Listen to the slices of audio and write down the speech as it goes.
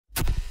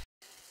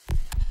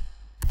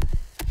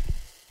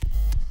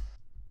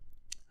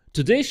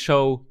Today's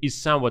show is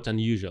somewhat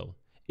unusual.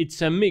 It's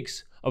a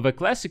mix of a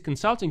classic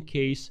consulting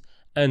case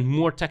and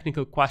more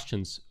technical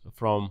questions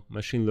from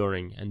machine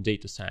learning and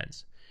data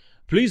science.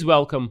 Please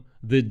welcome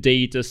the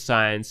Data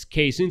Science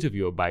Case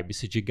Interview by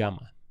BCG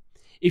Gamma.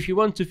 If you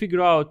want to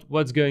figure out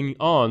what's going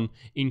on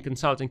in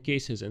consulting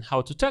cases and how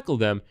to tackle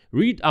them,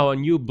 read our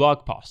new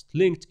blog post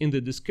linked in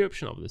the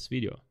description of this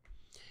video.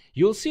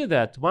 You'll see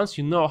that once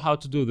you know how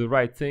to do the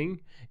right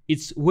thing,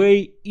 it's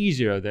way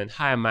easier than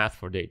higher math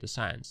for data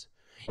science.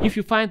 If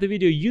you find the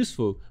video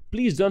useful,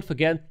 please don't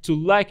forget to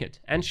like it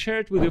and share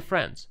it with your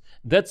friends.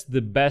 That's the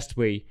best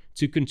way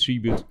to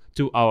contribute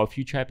to our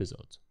future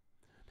episodes.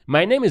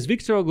 My name is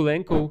Viktor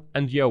Ogulenko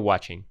and you're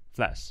watching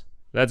Flash.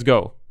 Let's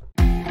go!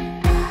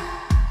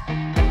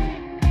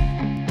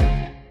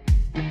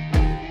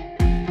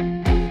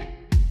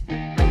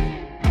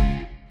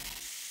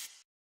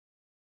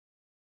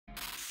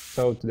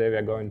 So today we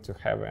are going to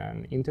have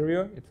an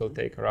interview. It will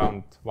take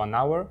around 1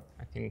 hour.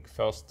 I think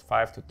first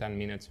 5 to 10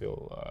 minutes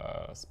we'll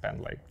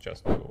spend like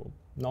just to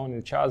knowing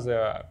each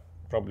other.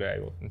 Probably I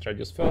will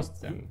introduce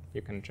first, then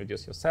you can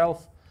introduce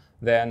yourself.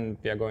 Then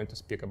we are going to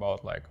speak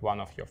about like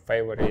one of your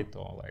favorite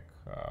or like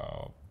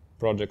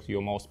project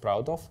you're most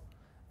proud of.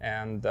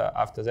 And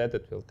after that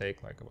it will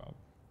take like about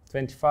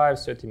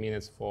 25-30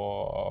 minutes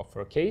for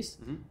a case.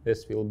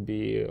 This will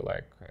be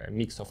like a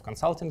mix of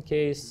consulting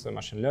case,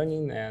 machine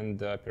learning,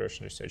 and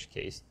operation research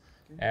case.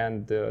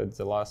 And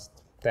the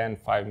last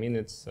 10-5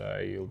 minutes,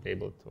 you'll be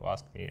able to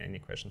ask me any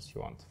questions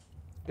you want.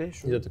 Okay,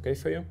 sure. Is that okay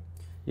for you?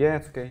 Yeah,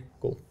 it's okay.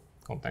 Cool,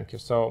 thank you.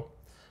 So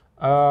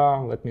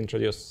let me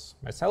introduce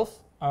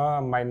myself.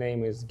 My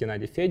name is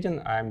Gennady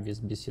Fedin. I'm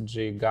with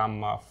BCG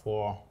Gamma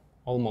for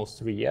almost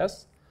 3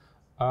 years.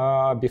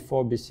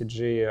 Before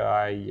BCG,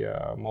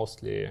 I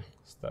mostly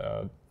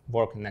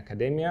worked in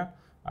academia.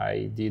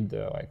 I did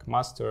like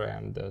master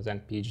and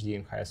then PhD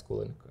in High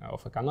School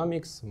of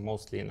Economics,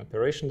 mostly in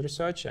operation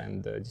research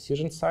and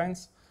decision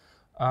science.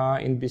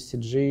 In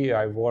BCG,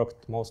 I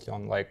worked mostly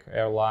on like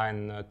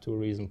airline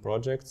tourism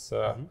projects,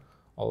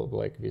 all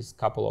like with a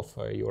couple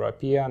of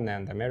European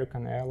and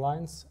American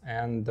airlines,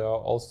 and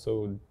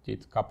also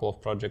did a couple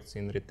of projects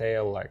in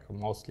retail, like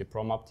mostly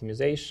promo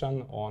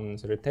optimization on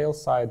the retail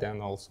side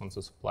and also on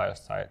the supplier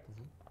side.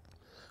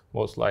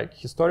 Was like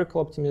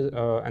historical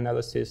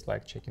analysis,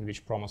 like checking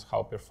which promos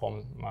how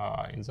performed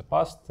in the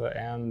past,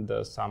 and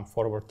some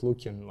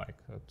forward-looking, like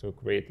to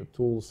create the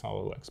tools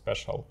or like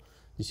special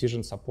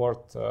decision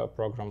support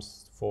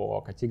programs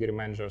for category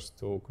managers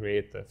to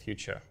create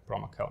future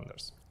promo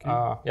calendars.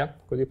 Okay. Yeah,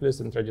 could you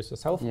please introduce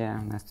yourself? Yeah,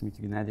 nice to meet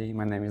you, Gennady.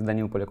 My name is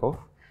Danil Polyakov.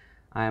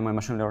 I am a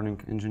machine learning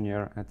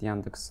engineer at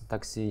Yandex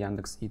Taxi,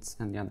 Yandex Eats,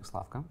 and Yandex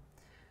Lavka.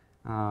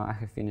 I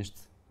have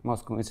finished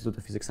Moscow Institute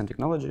of Physics and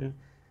Technology,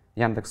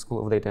 Yandex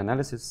School of Data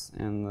Analysis,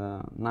 and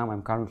now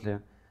I'm currently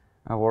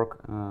I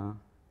work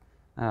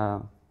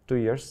 2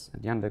 years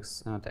at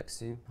Yandex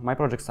Taxi. My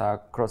projects are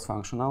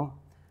cross-functional.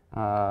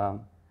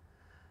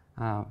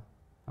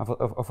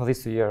 For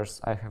these 2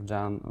 years, I have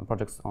done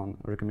projects on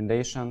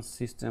recommendation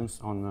systems,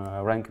 on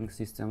ranking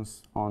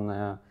systems,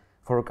 on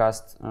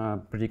forecast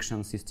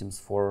prediction systems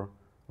for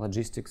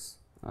logistics,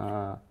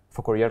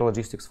 for courier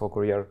logistics, for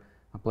courier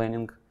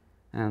planning,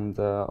 and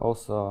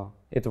also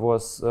it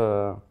was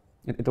a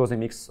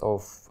mix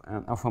of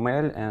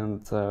ML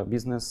and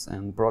business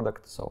and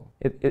product. So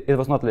it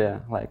was not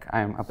like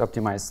I'm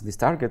optimize this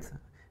target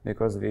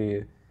because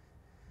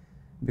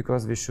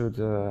we should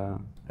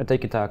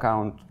take into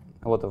account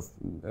a lot of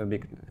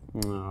big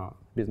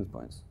business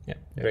points. Yeah,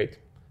 great.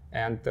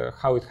 And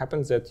how it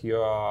happens that you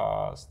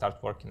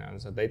start working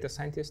as a data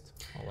scientist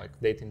or like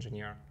data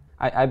engineer?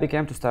 I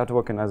began to start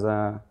working as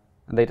a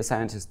data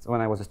scientist when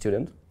I was a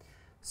student.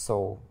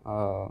 So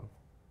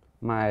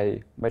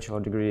my bachelor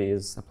degree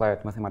is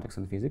applied mathematics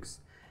and physics,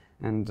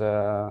 and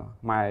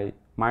my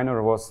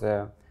minor was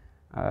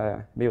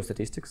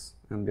biostatistics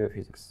and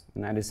biophysics.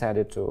 And I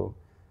decided to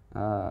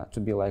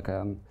be like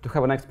to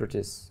have an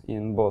expertise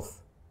in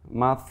both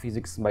math,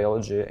 physics,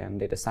 biology, and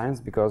data science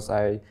because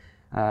I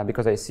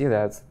see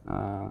that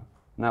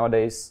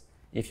nowadays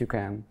if you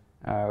can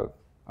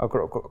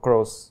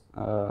cross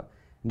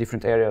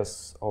different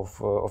areas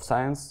of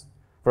science,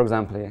 for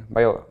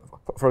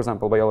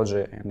example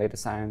biology and data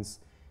science,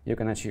 you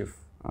can achieve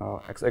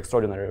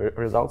extraordinary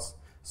results.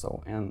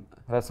 So, and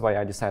that's why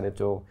I decided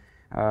to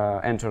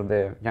enter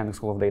the Yandex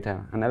School of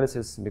Data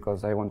Analysis,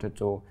 because I wanted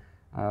to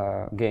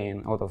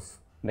gain a lot of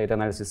data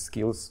analysis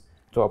skills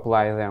to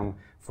apply them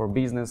for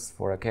business,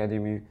 for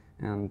academy,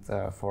 and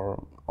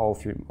for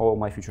all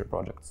my future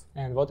projects.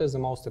 And what is the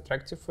most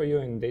attractive for you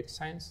in data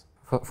science?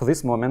 For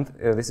this moment,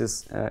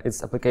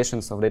 it's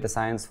applications of data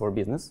science for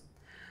business,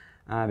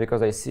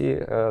 because I see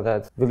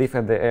that we live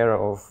at the era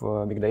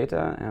of big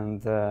data,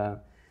 and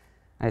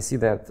I see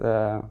that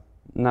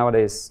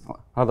nowadays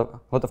a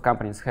lot of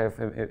companies have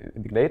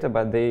big data,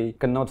 but they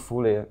cannot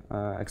fully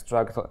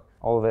extract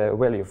all the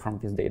value from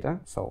this data.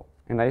 So,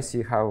 and I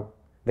see how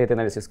data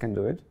analysis can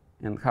do it,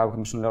 and how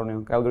machine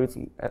learning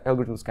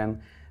algorithms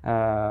can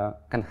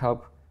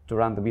help to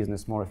run the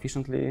business more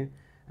efficiently,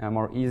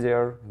 more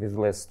easier, with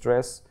less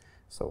stress.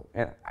 So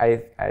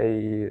I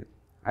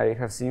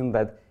have seen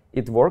that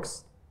it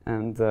works,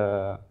 and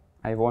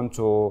I want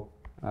to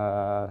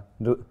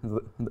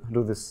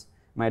do this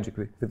magic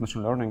with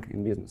machine learning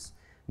in business,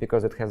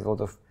 because it has a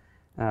lot of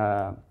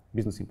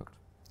business impact.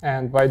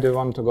 And why do you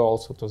want to go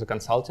also to the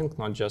consulting,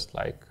 not just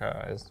like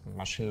as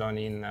machine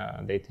learning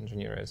data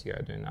engineer as you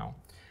are doing now?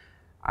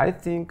 I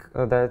think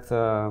that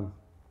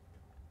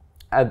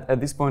at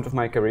this point of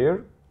my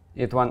career,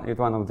 it's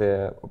one of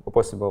the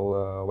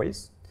possible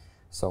ways.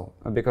 So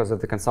because of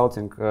the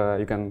consulting,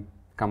 you can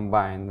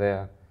combine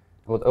a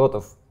lot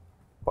of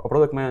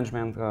product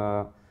management,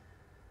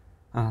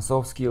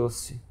 soft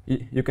skills.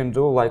 You can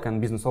do like a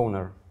business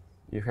owner.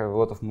 You have a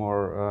lot of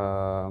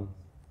more.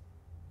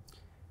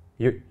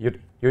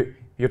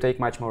 You take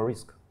much more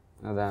risk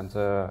than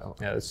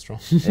yeah, that's true.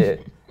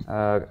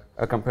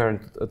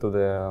 Compared to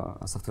the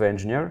software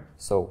engineer.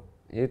 So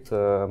it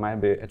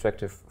might be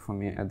attractive for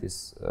me at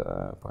this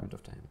point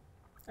of time.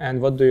 And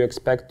what do you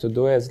expect to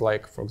do as,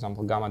 like, for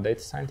example, Gamma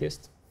data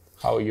scientist?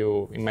 How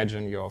you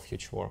imagine your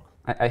future work?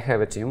 I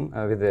have a team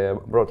with a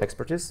broad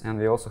expertise, and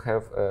we also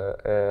have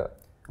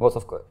lots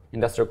of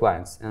industrial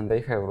clients, and they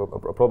have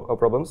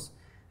problems,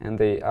 and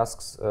they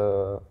ask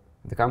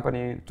the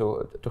company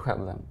to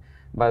help them.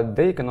 But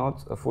they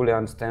cannot fully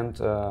understand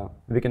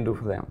we can do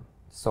for them.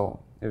 So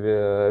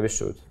we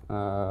should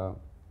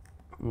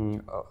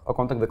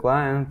contact the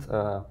client,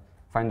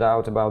 find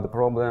out about the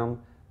problem,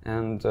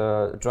 and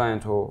trying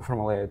to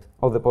formulate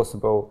all the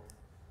possible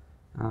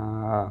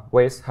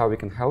ways how we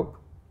can help,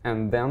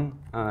 and then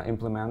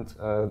implement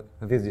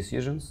these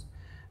decisions.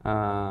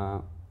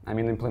 I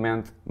mean,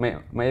 implement,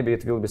 maybe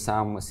it will be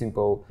some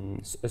simple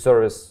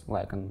service,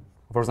 like,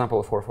 for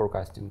example, for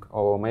forecasting,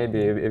 or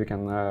maybe we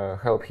can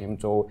help him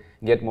to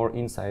get more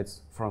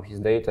insights from his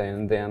data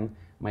and then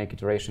make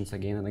iterations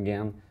again and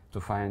again to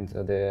find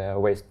the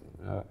ways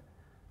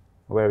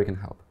where we can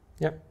help.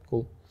 Yeah,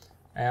 cool.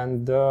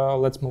 And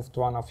let's move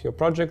to one of your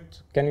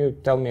projects. Can you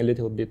tell me a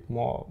little bit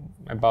more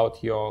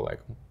about your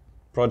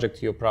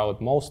project you're proud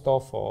most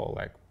of, or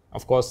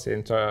of course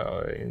in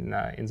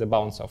the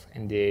bounds of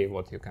NDA,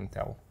 what you can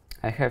tell?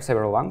 I have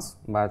several ones,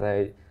 but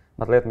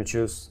let me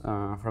choose,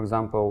 for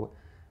example,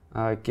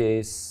 a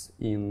case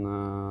in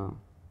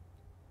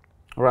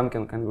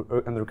ranking and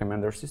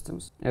recommender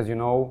systems. As you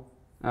know,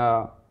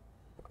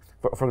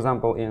 for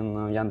example, in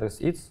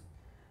Yandex Eats,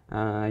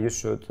 you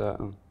should.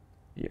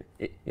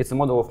 It's a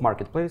model of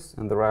marketplace,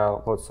 and there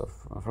are lots of,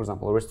 for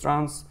example,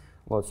 restaurants,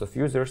 lots of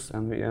users,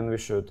 and we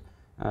should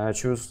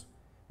choose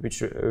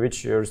which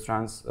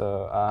restaurants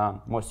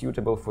are more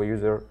suitable for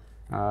user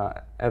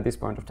at this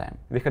point of time.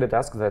 We had a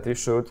task that we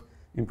should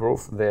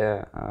improve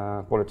the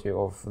quality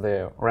of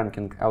the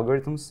ranking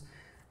algorithms,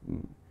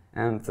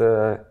 and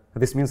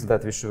this means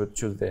that we should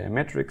choose the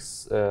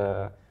metrics,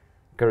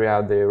 carry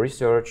out the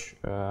research,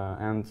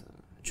 and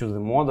choose the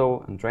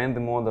model and train the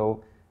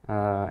model,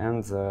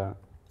 and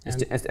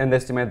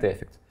estimate the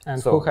effect. And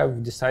so, who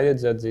have decided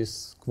that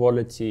this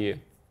quality,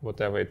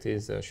 whatever it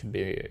is, should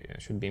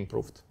be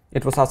improved?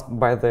 It was asked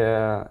by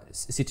the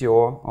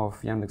CTO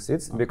of Yandex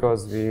Eats, okay.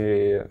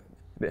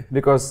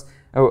 because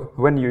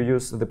when you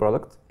use the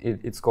product,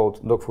 it's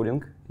called dog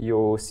fooding.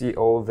 You see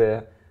all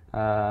the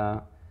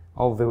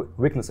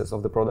weaknesses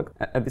of the product.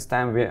 At this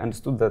time, we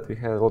understood that we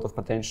had a lot of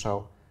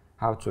potential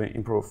how to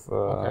improve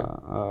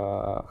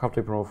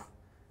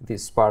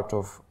this part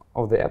of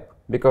the app,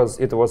 because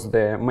it was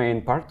the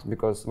main part.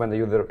 Because when the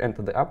user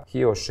enters the app,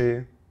 he or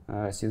she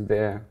sees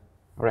the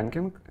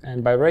ranking.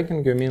 And by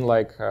ranking, you mean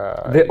like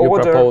you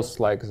order, propose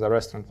like the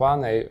restaurant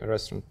 1,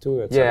 restaurant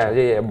 2, etc.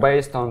 Yeah,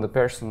 based on the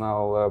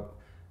personal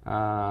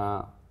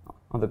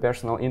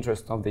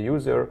interest of the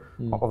user,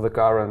 of the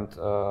current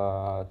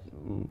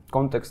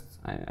context.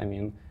 I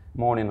mean,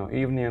 morning or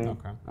evening,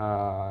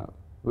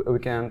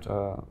 weekend,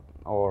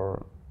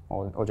 or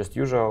just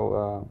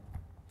usual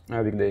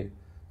weekday.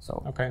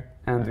 So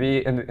and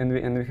we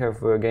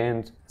have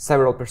gained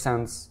several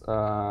percents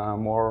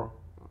more.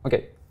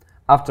 Okay,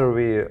 after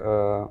we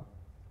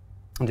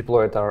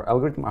deployed our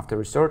algorithm, after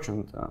research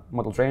and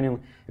model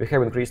training, we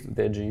have increased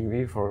the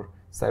GMV for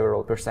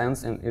several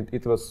percents, and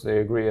it was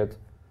a great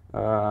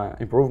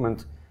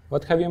improvement.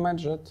 What have you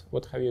measured?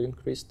 What have you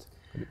increased?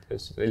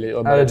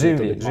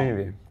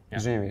 GMV.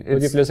 GMV.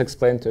 Would you please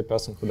explain to a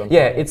person who don't know?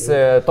 Yeah, it's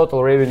a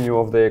total revenue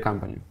of the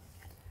company.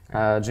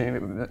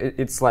 GMV,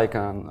 it's like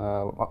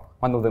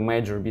one of the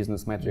major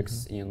business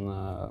metrics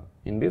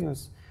in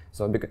business.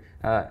 So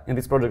in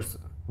these projects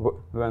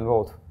we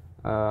involved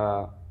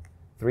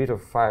 3 to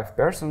 5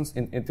 persons.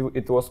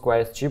 It was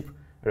quite cheap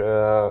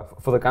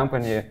for the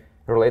company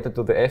related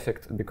to the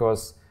effect,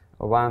 because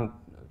 1,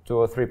 2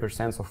 or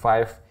 3% of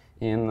 5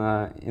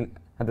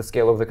 at the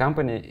scale of the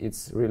company,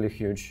 it's really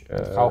huge.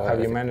 How have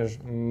you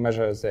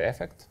measured the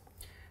effect?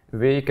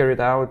 We carried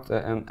out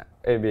an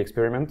A/B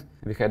experiment.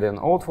 We had an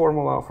old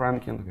formula of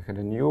ranking, we had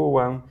a new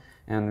one,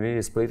 and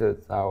we split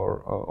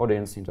our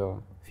audience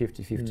into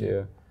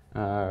 50-50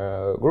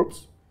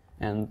 groups.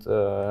 And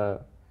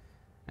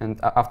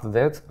after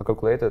that, I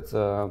calculated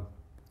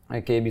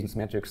key business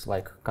metrics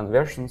like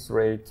conversions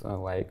rate,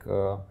 like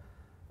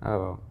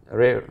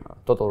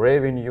total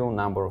revenue,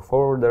 number of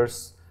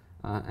orders,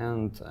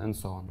 and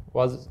so on.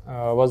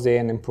 Was there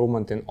an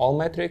improvement in all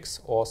metrics,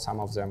 or some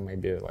of them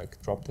maybe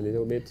like dropped a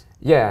little bit?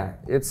 Yeah,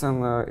 it's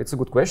a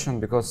good question,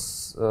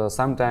 because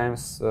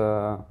sometimes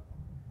when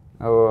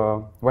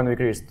we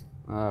increased,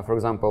 for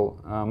example,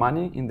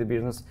 money in the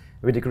business,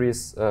 we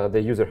decrease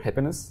the user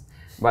happiness.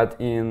 But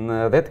in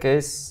that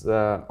case,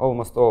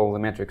 almost all the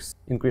metrics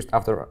increased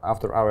after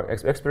our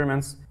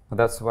experiments.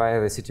 That's why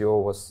the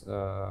CTO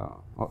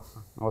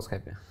was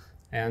happy.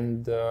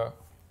 And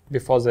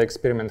before the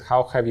experiment,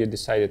 how have you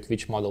decided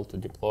which model to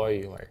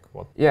deploy? Like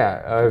what?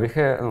 Yeah,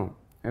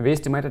 we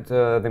estimated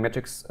the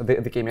metrics,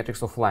 the key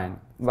metrics offline.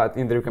 But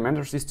in the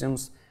recommender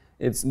systems,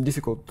 it's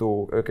difficult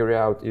to carry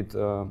out it,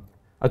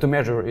 to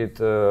measure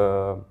it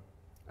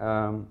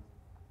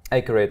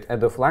accurate at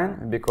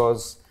offline,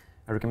 because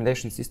a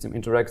recommendation system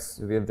interacts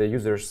with the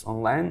users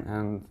online,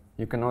 and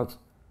you cannot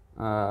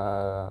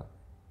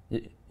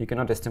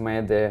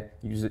estimate the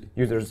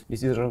users'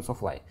 decisions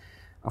offline.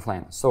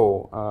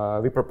 So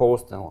we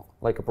proposed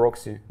like a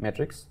proxy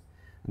metrics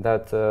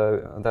that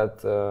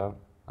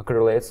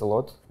correlates a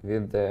lot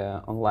with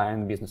the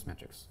online business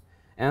metrics,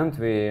 and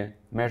we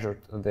measured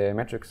the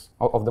metrics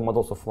of the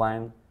models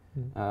offline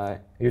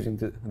using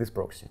this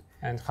proxy.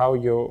 And how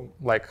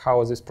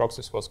this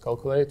process was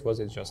calculated? Was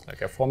it just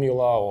like a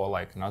formula or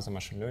like another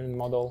machine learning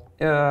model?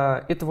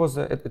 It was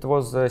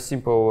a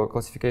simple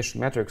classification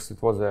metrics.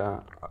 It was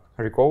a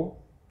recall.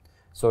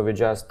 So we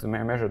just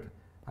measured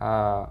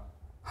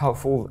how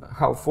full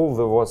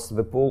was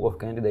the pool of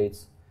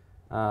candidates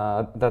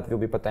that will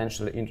be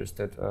potentially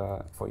interested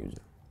for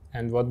user.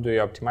 And what do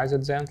you optimize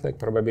at the end? Like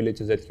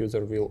probability that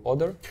user will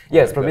order?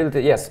 Yes,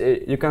 probability. Yes,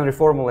 you can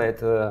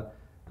reformulate.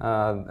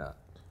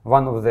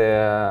 One of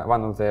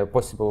the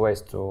possible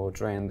ways to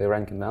train the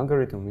ranking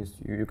algorithm is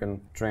you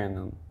can train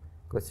a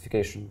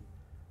classification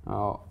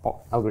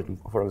algorithm,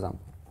 for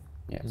example.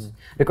 Yes,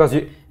 because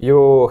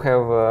you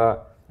have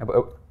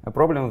a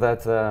problem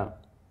that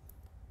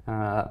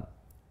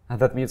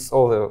that meets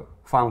all the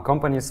fun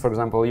companies. For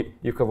example,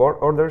 you have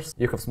orders,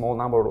 you have small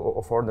number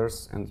of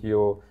orders, and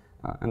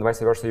and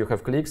vice versa. You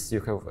have clicks,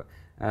 you have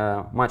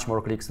much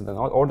more clicks than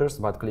orders,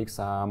 but clicks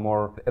are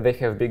more. They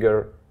have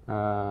bigger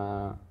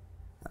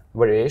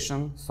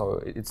variation,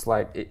 so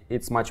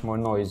it's much more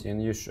noisy,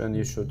 and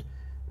you should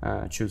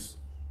choose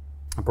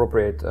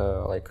appropriate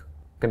like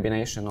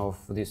combination of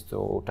these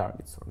two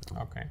targets.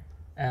 Okay.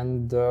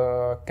 And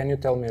can you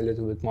tell me a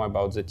little bit more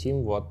about the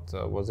team? What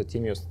was the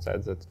team? You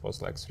said that it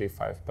was like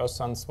 3-5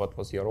 persons. What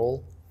was your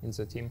role in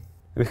the team?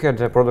 We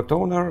had a product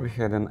owner, we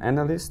had an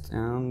analyst,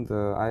 and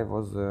I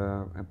was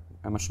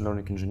a machine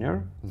learning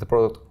engineer. The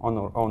product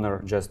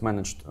owner just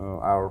managed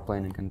our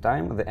planning and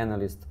time. The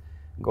analyst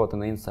got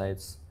an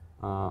insights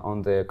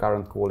on the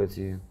current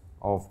quality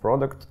of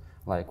product,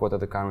 like what are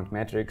the current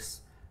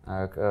metrics,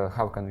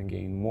 how can we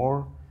gain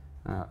more,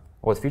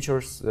 what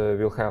features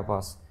will help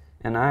us.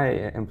 And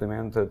I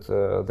implemented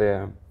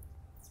the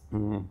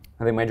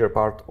major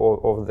part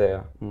of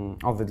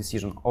the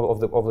decision of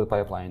the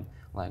pipeline,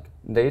 like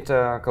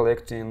data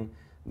collecting,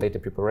 data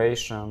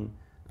preparation,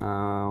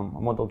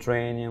 model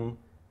training,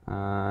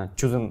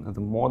 choosing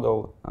the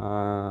model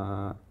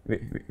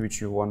which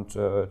you want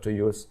to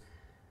use,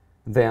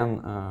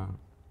 then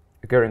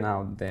carrying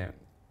out the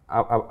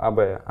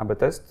AB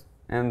test,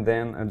 and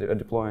then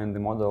deploying the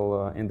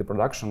model in the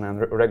production,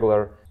 and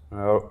regular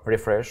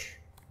refresh.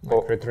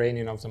 Like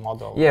retraining of the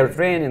model. Yeah,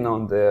 retraining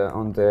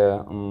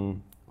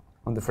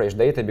on the fresh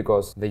data,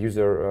 because the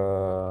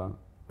user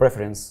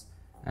preference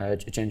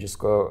changes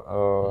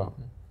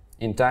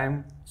in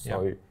time.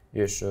 So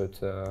you should.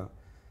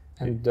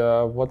 And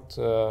what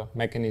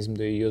mechanism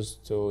do you use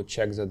to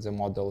check that the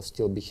model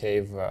still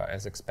behave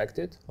as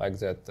expected, like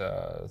that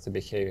the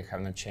behavior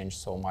have not changed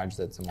so much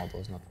that the model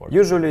is not working?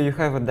 Usually you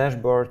have a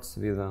dashboard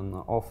with an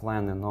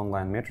offline and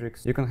online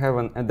metrics. You can have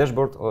a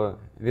dashboard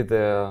with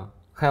the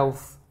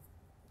health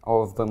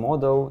of the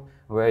model,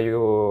 where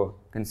you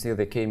can see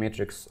the key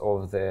metrics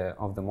of the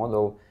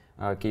model,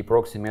 key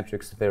proxy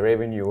metrics, the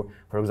revenue.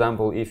 For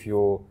example, if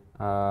you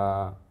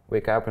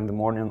wake up in the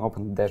morning,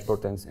 open the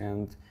dashboard,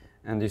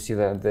 and you see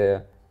that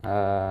the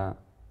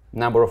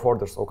number of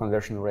orders or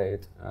conversion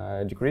rate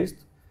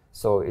decreased,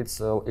 so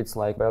it's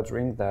like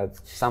filtering that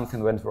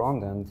something went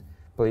wrong, and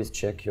please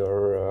check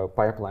your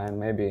pipeline.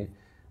 Maybe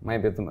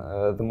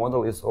the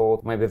model is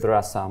old. Maybe there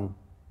are some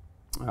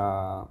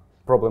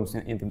problems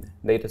in the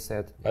data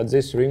set. But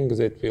this ring,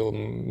 that will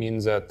mean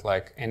that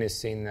like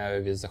anything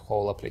with the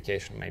whole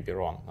application may be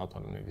wrong, not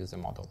only with the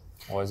model.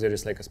 Or there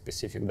is like a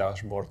specific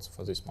dashboard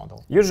for this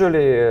model?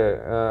 Usually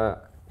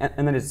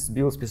analysts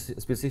build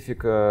specific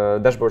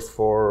dashboards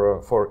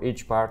for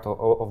each part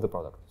of the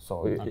product.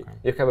 So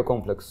you have a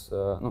complex,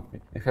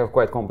 you have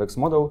quite complex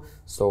model,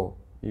 so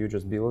you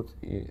just build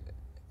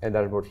a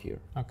dashboard here.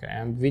 Okay,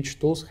 and which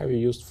tools have you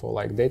used for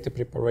like data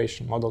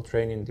preparation, model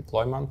training,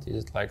 deployment?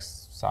 Is it like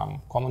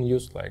some common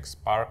use like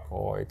Spark,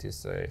 or it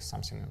is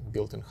something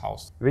built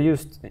in-house? We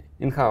used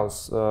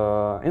in-house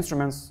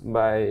instruments,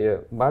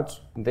 but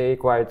they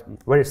quite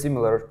very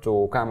similar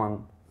to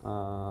common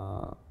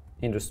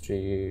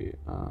industry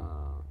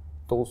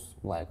tools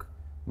like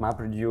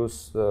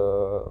MapReduce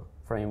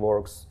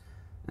frameworks,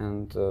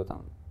 and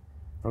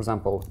for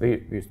example,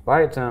 we used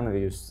Python,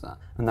 we used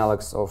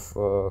analogs of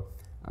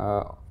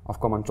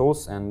common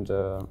tools, and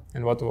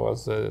what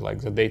was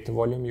like the data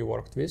volume you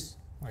worked with,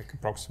 like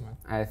approximate?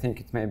 I think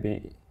it may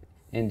be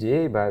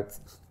NDA, but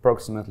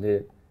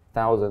approximately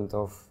thousands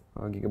of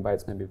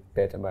gigabytes, maybe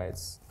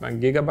petabytes. Like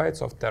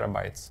gigabytes or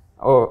terabytes?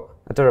 Oh,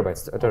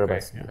 terabytes.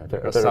 Okay, yeah.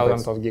 Because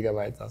thousands of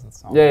gigabytes doesn't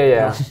sound.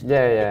 Yeah.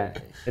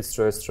 It's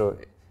true.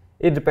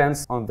 It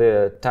depends on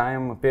the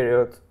time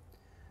period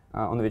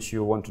on which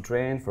you want to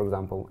train. For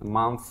example, a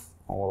month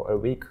or a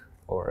week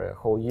or a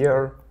whole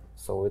year.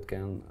 So it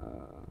can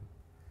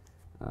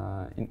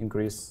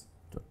increase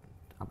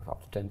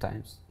up to 10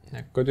 times.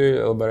 Yeah. Could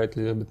you elaborate a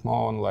little bit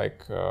more on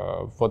like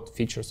what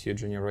features you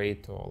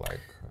generate or like?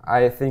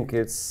 I think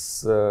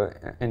it's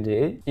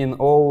NDA in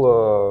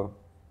all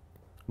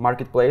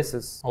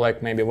marketplaces. Or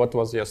like maybe what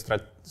was your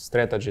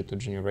strategy to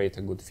generate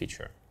a good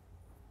feature?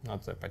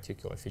 Not a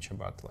particular feature,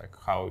 but like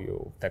how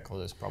you tackle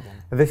this problem.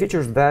 The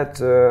features that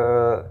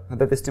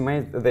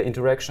estimate the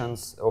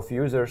interactions of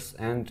users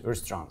and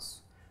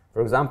restaurants.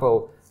 For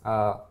example,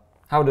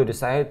 how do you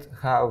decide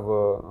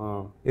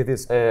how it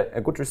is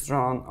a good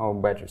restaurant or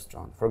bad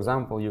restaurant? For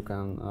example, you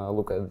can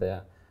look at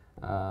the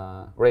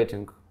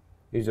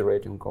user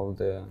rating of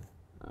the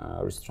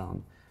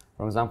restaurant.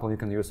 For example, you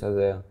can use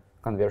the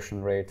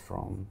conversion rate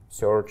from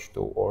search to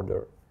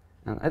order,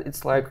 and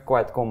it's like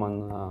quite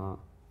common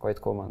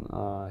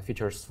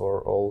features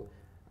for all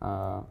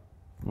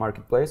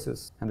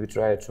marketplaces, and we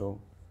try to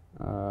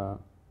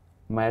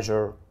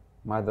measure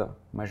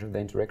the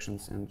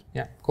interactions. And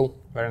yeah, cool,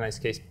 very nice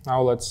case.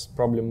 Now let's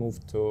probably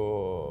move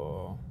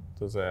to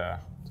the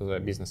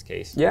business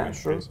case. Yeah,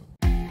 sure.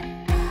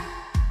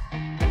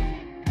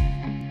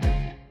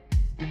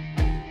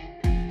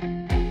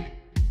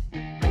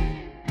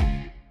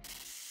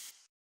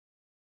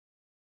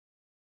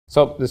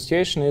 So the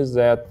situation is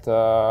that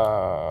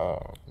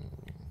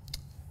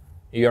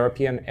a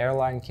European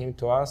airline came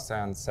to us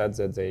and said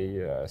that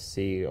they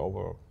see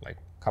over like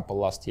couple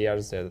last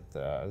years that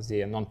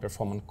the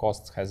non-performance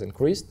cost has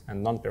increased,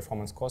 and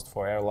non-performance cost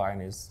for airline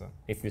is,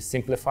 if we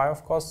simplify,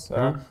 of course,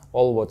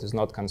 all what is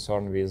not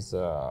concerned with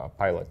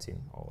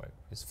piloting or like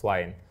with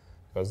flying,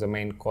 because the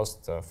main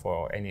cost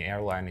for any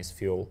airline is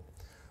fuel.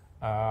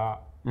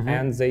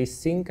 And they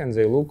think and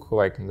they look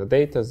like in the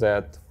data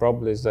that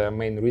probably the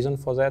main reason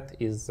for that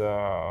is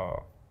the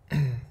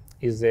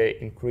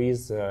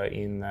increase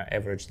in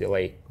average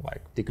delay,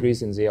 like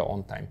decrease in their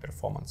on-time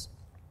performance.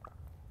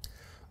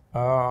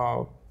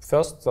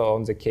 First,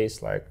 on the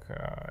case, like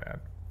a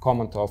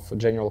comment of a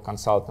general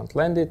consultant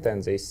landed,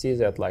 and they see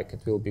that like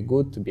it will be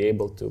good to be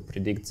able to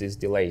predict these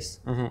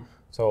delays.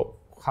 So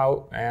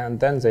how? And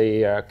then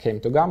they came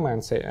to Gamma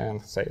and say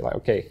like,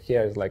 okay,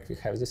 here is like we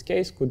have this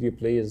case. Could you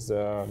please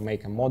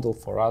make a model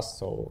for us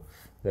so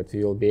that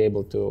we will be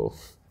able to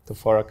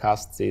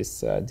forecast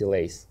these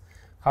delays?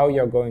 How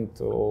you're going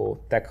to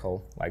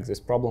tackle like this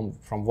problem?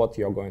 From what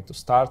you're going to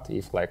start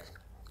if like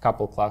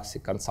couple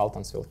classic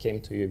consultants will came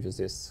to you with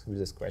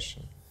this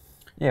question?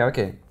 Yeah,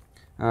 okay.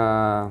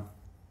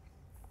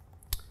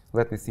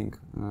 Let me think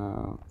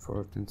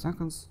for 10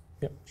 seconds.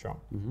 Yeah, sure.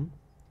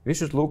 We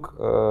should look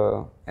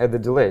at the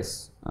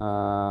delays.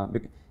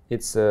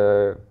 It's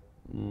a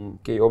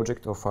key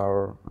object of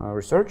our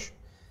research,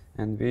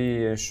 and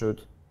we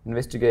should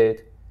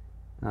investigate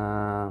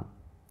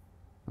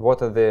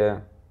what are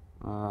the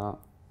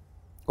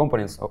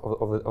components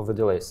of the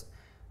delays.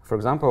 For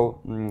example,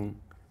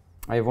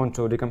 I want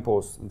to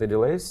decompose the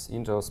delays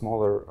into a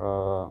smaller.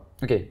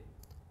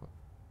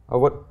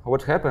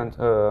 What happened?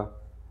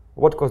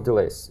 What caused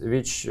delays?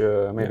 Which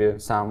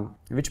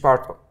which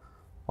part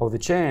of the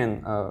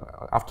chain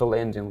after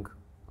landing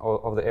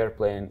of the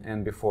airplane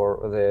and before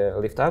the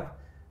lift up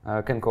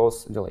can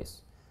cause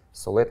delays?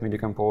 So let me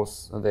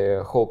decompose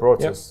the whole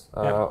process.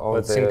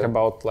 Let's think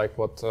about like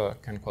what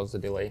can cause the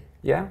delay.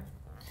 Yeah.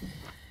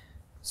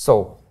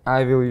 So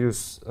I will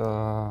use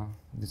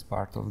this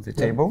part of the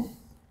table.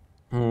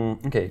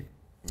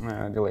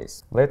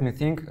 Delays. Let me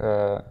think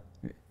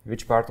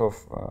which part of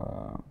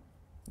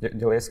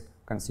delays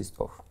consist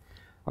of.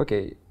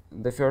 Okay,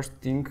 the first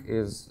thing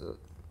is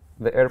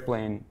the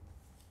airplane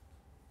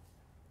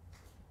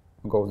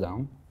goes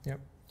down. Yep.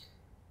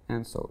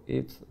 And so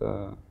it's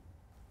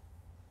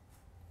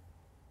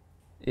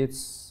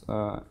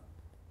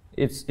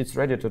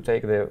ready to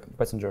take the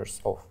passengers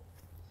off.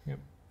 Yep.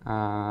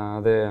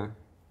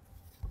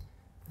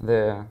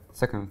 The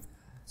second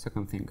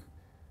thing.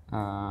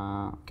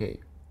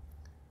 Okay,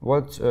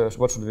 what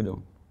should we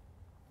do?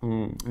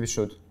 We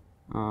should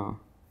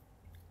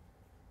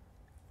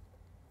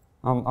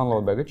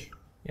unload baggage.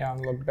 Yeah,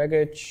 unload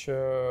baggage,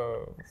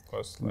 of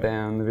course. Like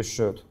then we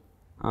should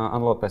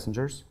unload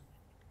passengers.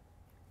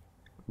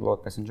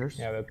 Load passengers.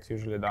 Yeah, that's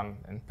usually done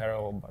in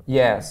parallel, but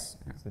yes,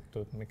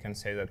 we can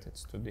say that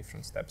it's two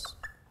different steps.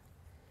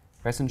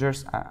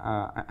 Passengers.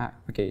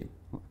 Okay,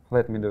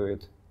 let me do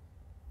it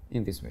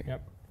in this way.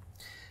 Yep.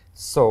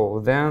 So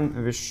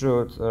then we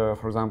should,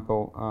 for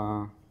example,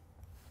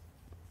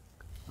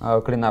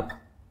 clean up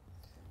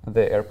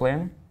the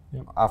airplane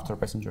after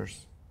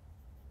passengers.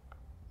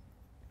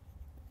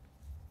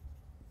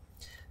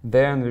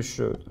 Then we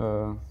should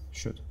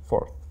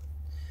fourth.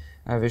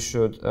 We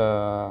should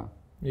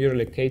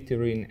usually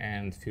catering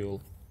and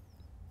fuel.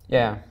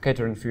 Yeah,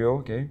 catering, fuel.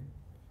 Okay.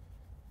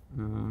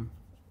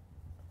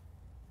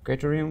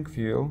 Catering,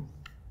 fuel.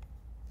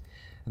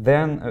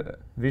 Then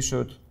we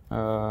should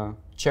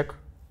check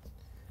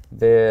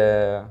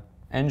the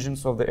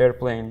engines of the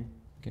airplane.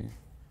 Okay.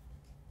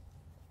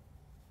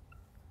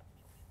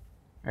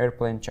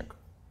 Airplane check.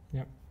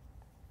 Yep.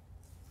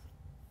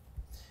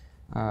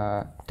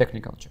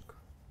 Technical check.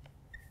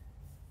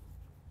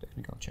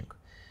 Technical check.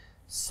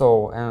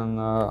 So, and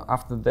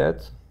after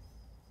that,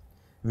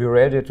 we're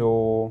ready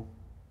to.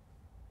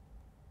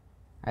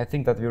 I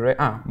think that we're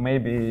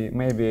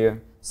maybe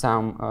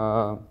some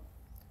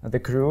the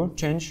crew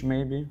change,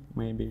 maybe.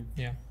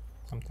 Yeah,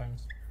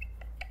 sometimes.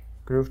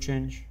 Crew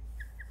change,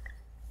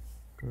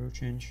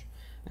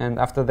 and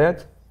after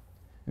that,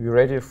 we're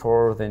ready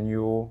for the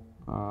new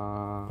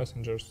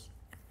passengers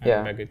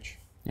and baggage.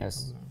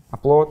 Yes,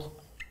 upload,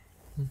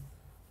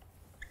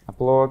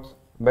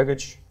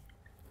 baggage,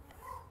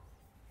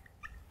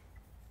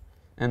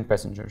 and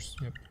passengers.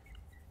 Yep.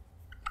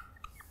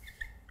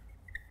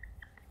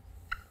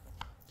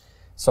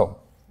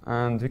 So,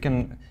 and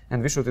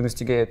we should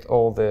investigate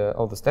all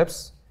the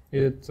steps.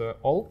 Is it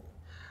all?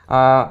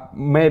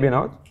 Maybe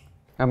not.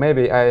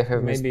 Maybe I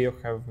have. Maybe you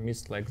have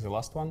missed like the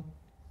last one,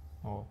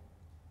 or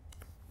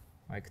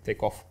like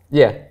take off.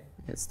 Yeah,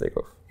 it's take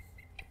off.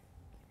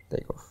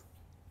 Take off.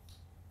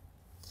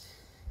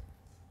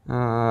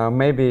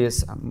 Maybe.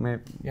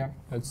 Yeah,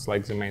 that's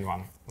like the main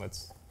one.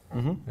 Let's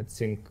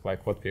think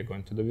like what we're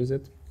going to do with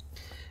it.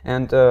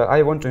 And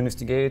I want to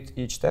investigate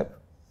each step.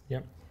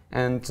 Yeah.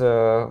 And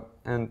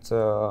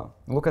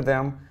look at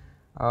them.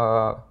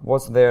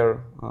 What's their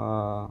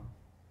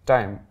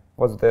time?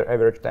 What's their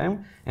average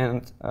time?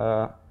 And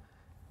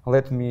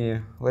let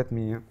me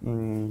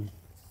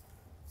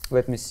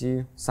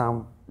see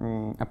some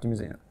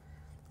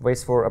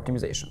ways for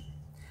optimization.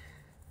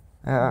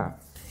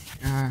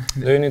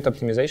 Do you need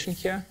optimization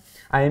here?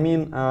 I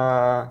mean,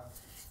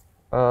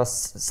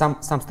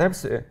 some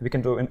steps we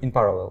can do in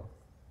parallel.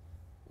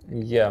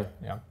 Yeah.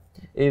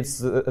 It's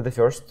the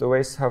first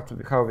ways how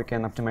we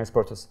can optimize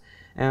process,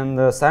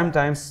 and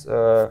sometimes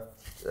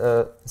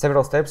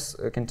several steps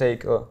can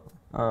take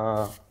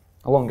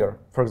longer.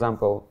 For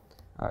example,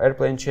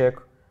 airplane check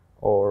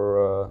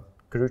or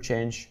crew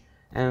change.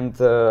 And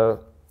for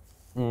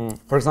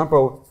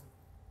example,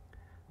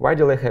 why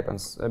delay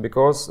happens?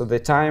 Because the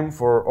time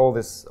for all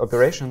these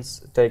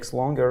operations takes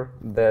longer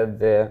than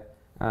the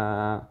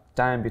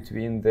time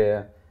between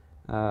the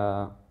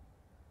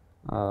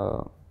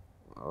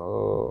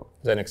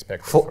than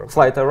expected.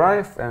 Flight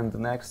arrive and the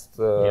next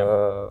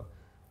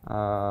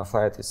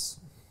flight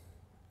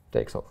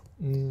takes off.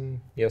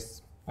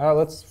 Yes.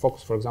 Let's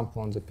focus, for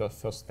example, on the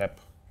first step.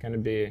 Can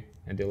it be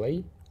a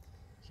delay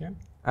here?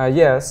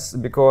 Yes,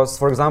 because,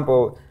 for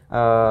example,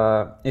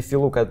 if you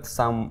look at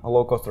some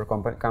low-coster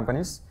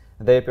companies,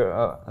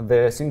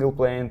 the single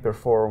plane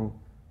perform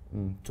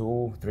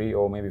 2, 3,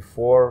 or maybe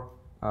 4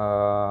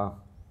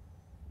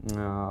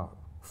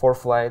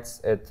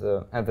 flights at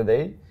the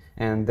day,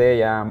 and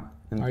they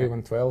or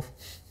even 12.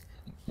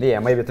 Yeah,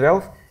 maybe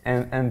 12,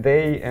 and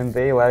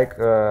they like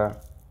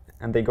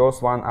and they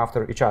goes one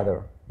after each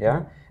other.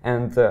 Yeah,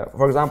 and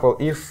for example,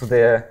 if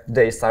the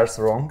day starts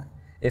wrong,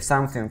 if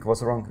something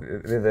was wrong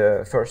with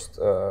the first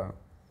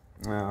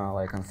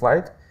like on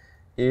flight,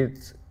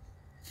 it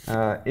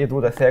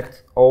would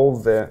affect all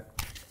the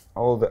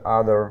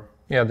other.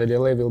 Yeah, the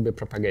delay will be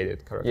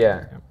propagated correctly.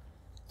 Yeah.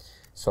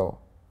 So,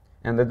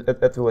 and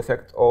it will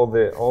affect all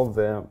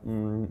the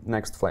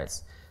next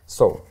flights.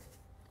 So,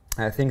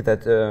 I think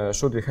that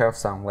should we have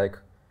some like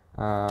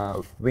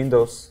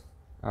windows,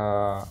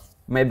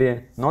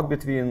 maybe not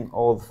between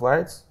all the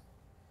flights,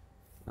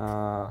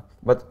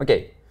 but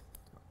okay.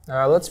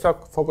 Let's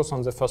focus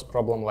on the first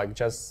problem, like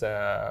just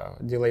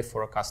delay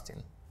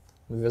forecasting,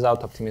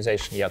 without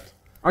optimization yet.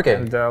 Okay.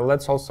 And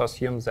let's also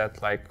assume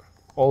that like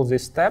all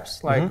these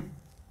steps, like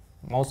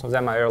most of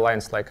them are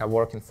airlines like are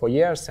working for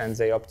years and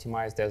they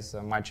optimized as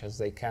much as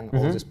they can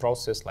all this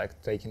process,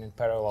 like taking in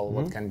parallel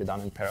what can be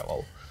done in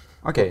parallel.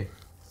 Okay.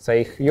 So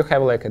you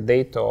have like a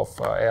data of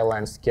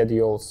airline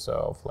schedules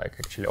of like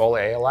actually all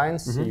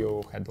airlines.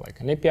 You had like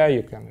an API,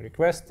 you can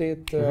request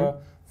it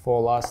for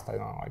last, I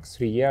don't know, like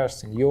 3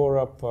 years in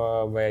Europe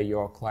where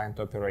your client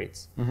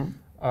operates.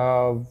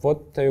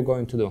 What are you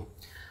going to do?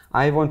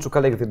 I want to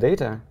collect the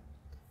data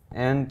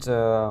and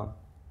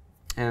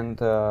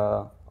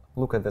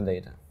look at the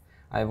data.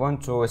 I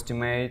want to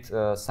estimate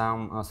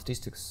some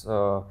statistics.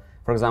 For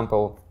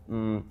example,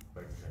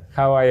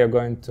 how are you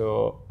going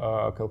to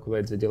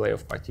calculate the delay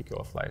of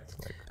particular flight?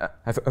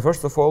 Like,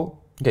 first of all,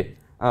 okay,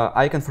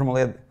 I can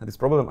formulate this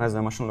problem as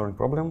a machine learning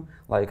problem.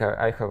 Like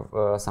I have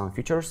some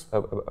features,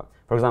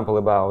 for example,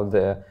 about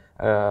the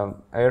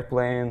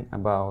airplane,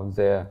 about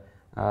the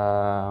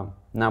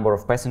number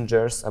of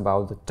passengers,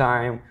 about the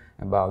time,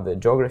 about the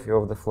geography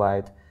of the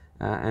flight,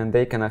 and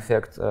they can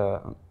affect.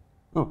 No,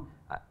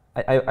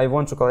 I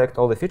want to collect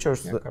all the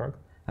features that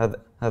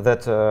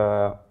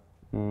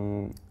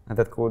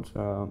could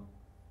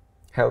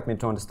help me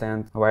to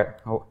understand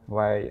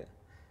why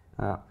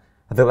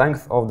the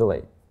length of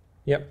delay.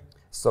 Yep.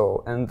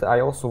 So, and I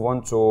also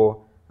want to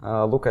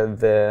look at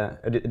the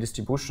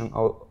distribution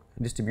of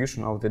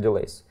the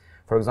delays.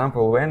 For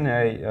example, when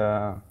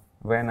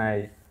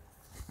I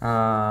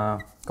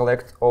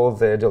collect all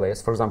the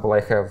delays, for example,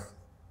 I have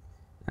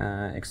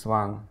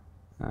x1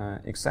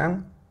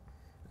 xn,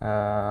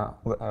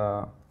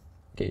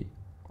 okay,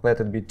 let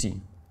it be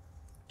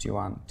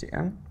t1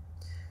 tn.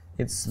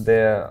 It's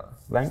the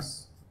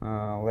length.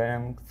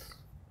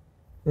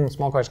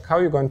 Small question: how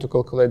are you going to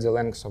calculate the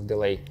length of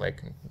delay?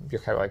 Like, you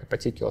have like a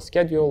particular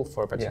schedule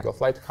for a particular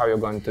flight. How are you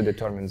going to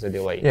determine the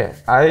delay? Yeah,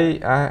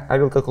 I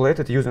will calculate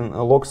it using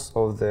logs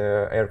of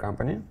the air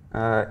company.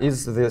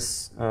 Is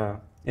this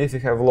if you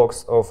have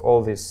logs of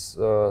all this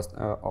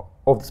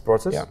of this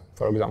process? Yeah,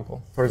 for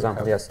example. For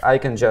example, yes, I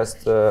can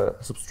just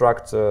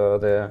subtract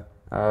the,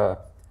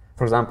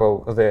 for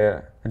example,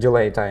 the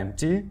delay time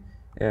t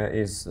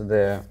is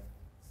the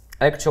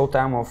actual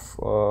time of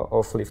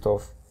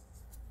liftoff.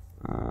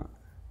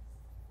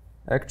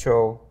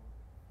 Actual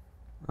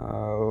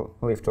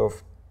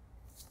liftoff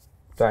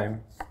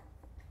time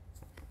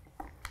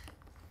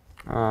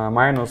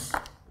minus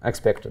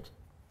expected.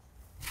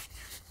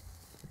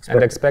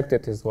 And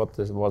expected is what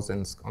was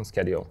on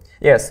schedule.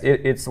 Yes,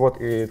 it's what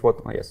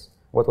was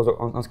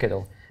on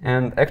schedule.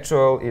 And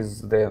actual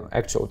is the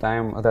actual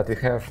time that we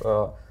have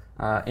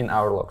in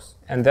our logs.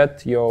 And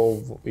that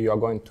you are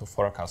going to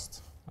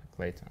forecast like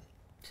later.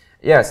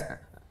 Yes.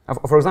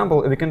 For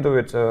example, we can do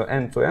it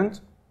end to end.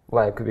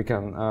 Like we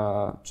can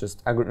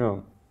just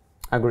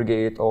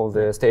aggregate all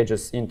the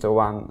stages into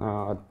one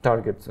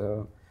target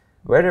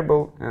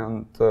variable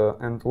and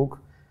look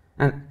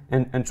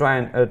and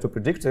try to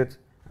predict it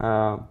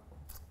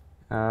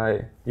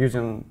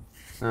using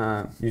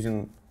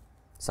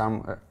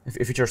some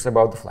features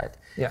about the flight.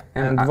 Yeah.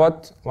 And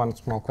one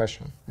small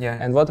question. Yeah.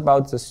 And what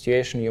about the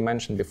situation you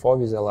mentioned before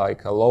with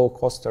like a low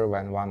coaster,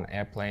 when one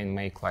airplane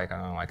make like, I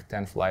don't know, like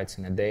 10 flights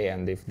in a day,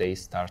 and if they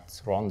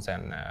start wrong,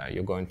 then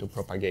you're going to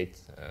propagate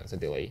the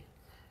delay.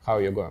 How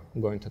are you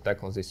going to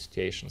tackle these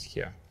situations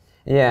here?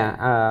 Yeah,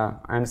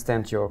 I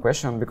understand your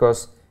question,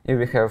 because if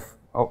we have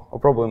a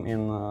problem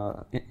in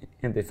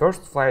the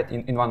first flight,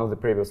 in one of the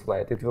previous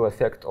flights, it will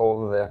affect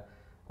all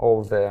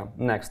the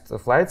next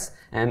flights,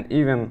 and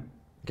even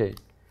okay.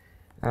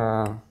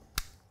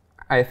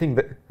 I think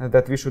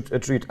that we should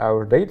treat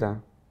our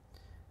data.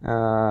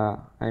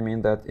 I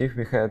mean that if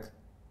we had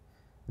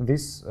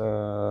this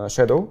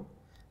shadow,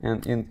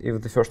 and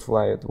if the first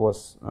flight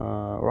was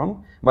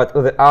wrong, but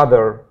the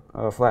other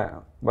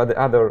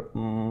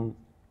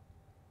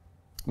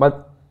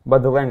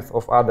but the length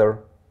of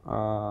other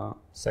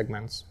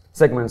segments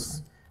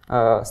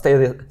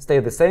stay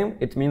the same,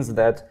 it means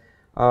that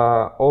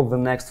all the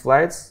next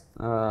flights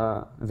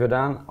were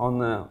done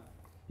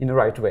in the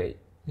right way.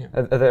 Yeah.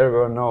 There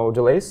were no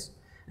delays,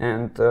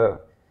 and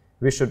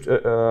we should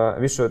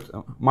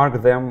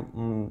mark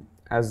them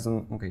as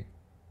okay.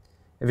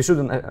 We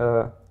shouldn't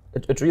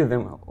treat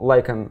them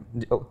like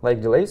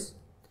delays.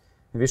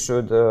 We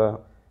should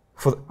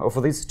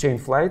for these chain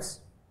flights.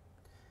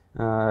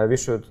 We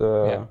should.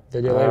 The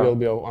delay will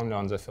be only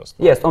on the first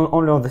one. Yes,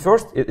 only on the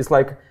first. It's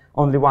like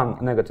only one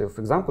negative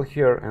example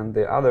here, and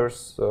the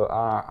others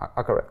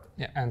are correct.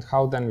 Yeah, and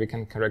how then we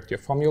can correct your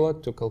formula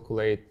to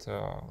calculate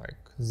like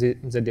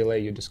the delay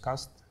you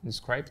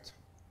described?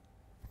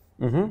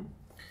 Mm-hmm.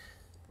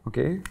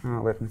 Okay,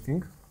 let me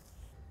think.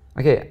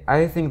 Okay,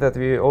 I think that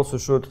we also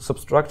should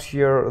subtract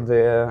here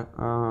the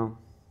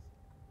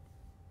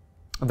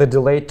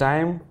delay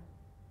time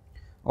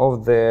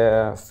of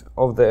the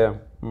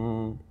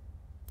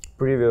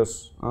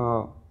previous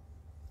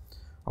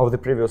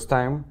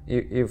time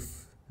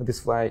if this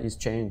flight is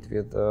chained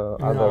with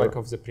other. Like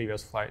of the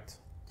previous flight.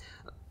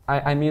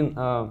 I mean,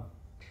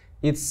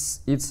 it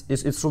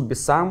should be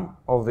sum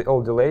of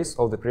all delays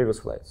of the previous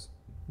flights.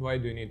 Why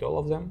do you need all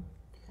of them,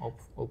 of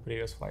all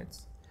previous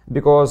flights?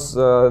 Because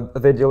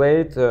the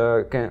delayed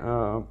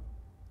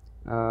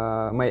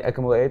may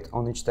accumulate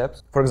on each step.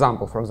 For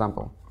example.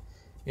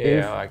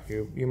 Yeah, like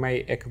you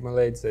may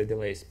accumulate the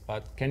delays,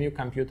 but can you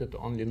compute it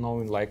only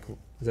knowing like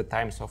the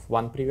times of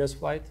one previous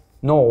flight?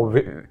 No,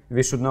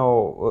 we should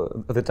know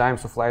the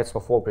times of flights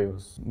of all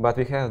previous, but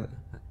we have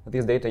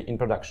this data in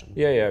production.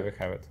 Yeah, we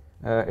have it.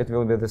 It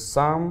will be the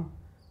sum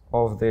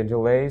of the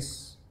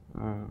delays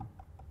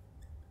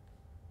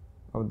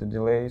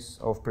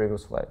of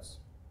previous flights.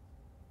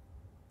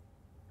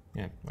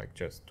 Yeah, like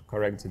just to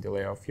correct the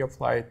delay of your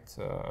flight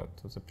to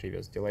the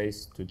previous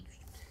delays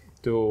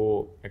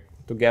to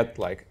get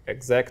like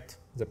exact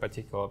the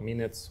particular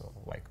minutes or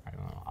like I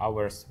don't know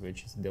hours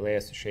which is delay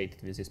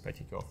associated with this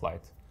particular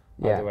flight.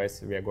 Yeah.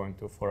 Otherwise, we are going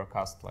to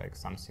forecast like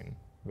something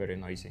very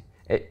noisy.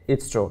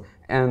 It's true,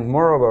 and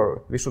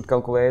moreover, we should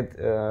calculate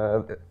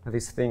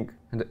this thing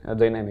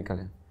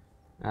dynamically.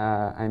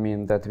 I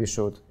mean that we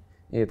should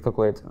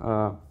calculate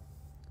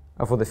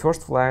for the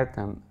first flight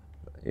and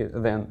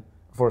then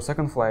for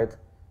second flight,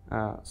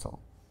 so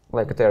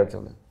like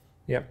iteratively.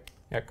 Yeah,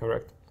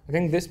 correct. I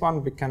think this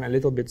one we can a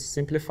little bit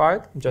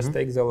simplified. Just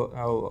take the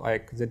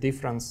like the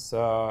difference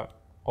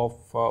of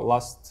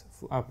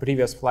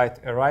previous flight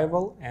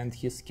arrival and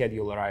his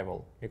schedule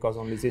arrival, because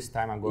only this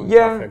time I'm going to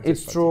affect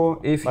this. It's true.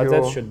 But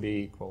that should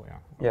be equal.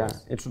 Yeah,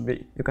 it should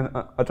be. You can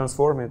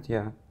transform it.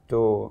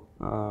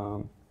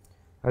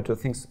 To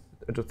things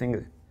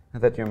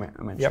that you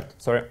mentioned. Yep.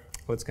 Sorry.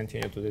 Let's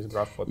continue to this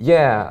graph.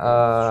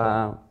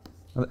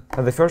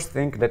 The first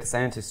thing that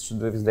scientists should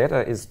do with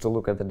data is to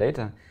look at the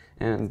data,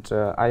 and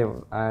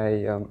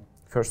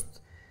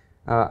first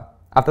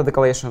after the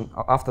collection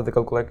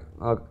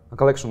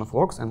of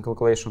logs and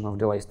calculation of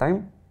delays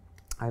time,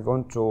 I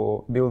want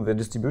to build the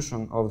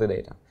distribution of the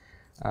data.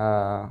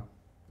 I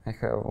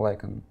have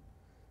like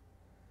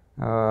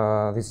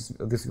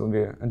this will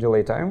be a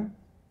delay time.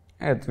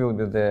 It will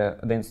be the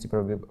density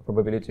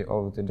probability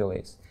of the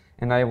delays,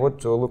 and I want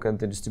to look at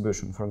the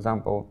distribution. For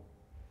example,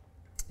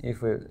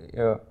 if we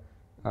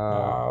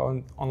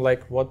on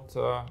like what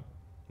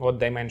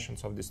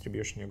dimensions of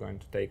distribution you're going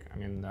to take? I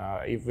mean,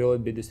 if will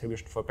it be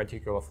distribution for a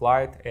particular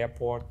flight,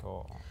 airport,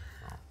 or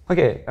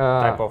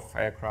type of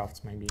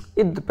aircrafts maybe?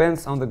 It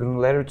depends on the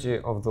granularity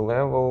of the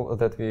level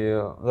that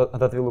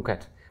we look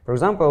at. For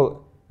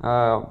example,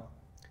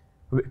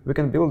 we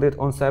can build it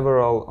on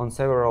several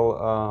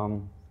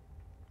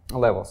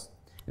levels.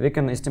 We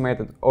can estimate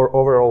it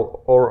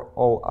overall or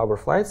all our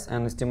flights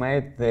and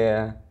estimate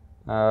the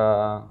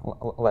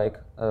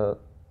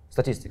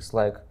statistics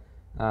like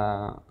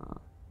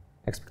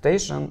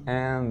expectation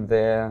and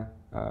the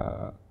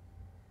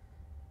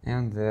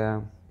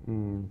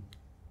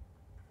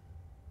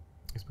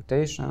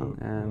expectation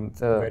and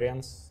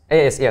variance.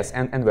 Yes,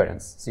 and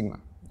variance sigma.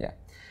 Yeah,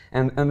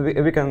 and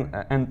we can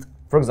and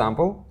for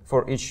example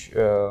for each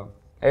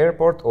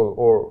airport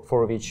or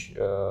for each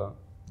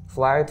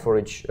flight, for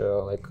each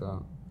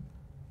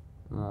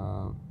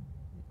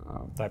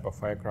type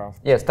of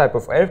aircraft. Yes, type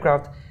of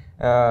aircraft.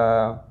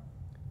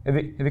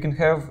 We can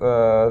have,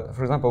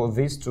 for example,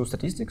 these two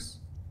statistics,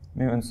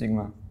 mu and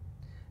sigma,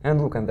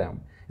 and look at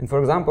them. And for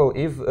example,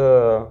 if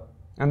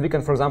and we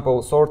can, for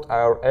example, sort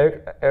our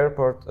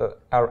airports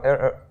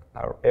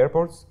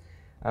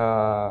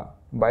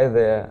by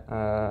the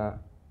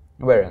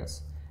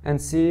variance and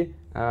see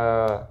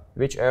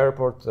which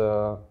airport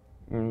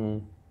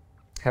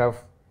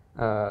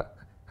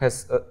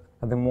has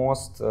the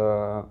most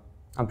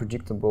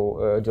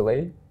unpredictable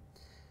delay,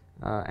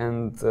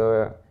 and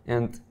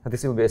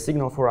this will be a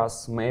signal for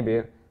us.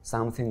 Maybe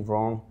something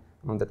wrong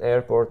on that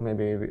airport.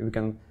 Maybe we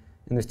can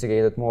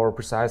investigate it more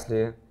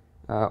precisely,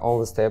 all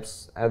the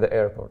steps at the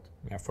airport.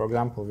 Yeah, for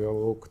example, we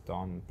looked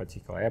on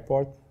particular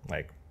airport,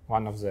 like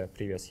one of the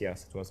previous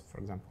years. It was, for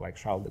example, like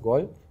Charles de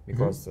Gaulle,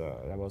 because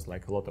there was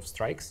like a lot of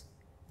strikes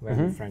when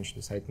the French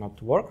decided not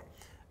to work.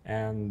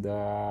 And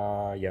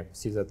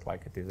see that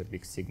like it is a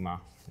big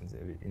sigma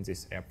in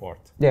this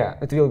airport. Yeah,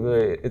 it will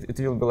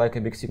be like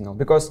a big signal,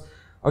 because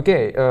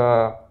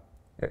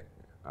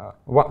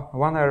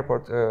one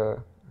airport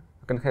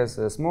can has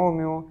a small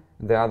mu,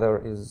 the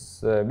other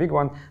is a big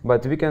one,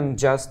 but we can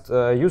just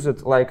use it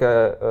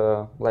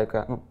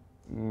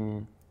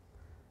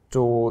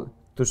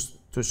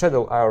to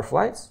schedule our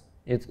flights.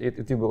 It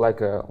will be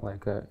like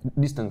a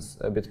distance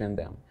between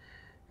them,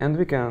 and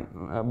we can.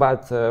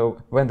 But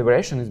when the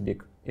variation is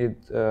big,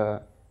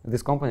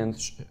 this component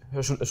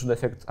should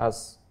affect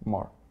us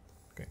more.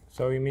 Okay,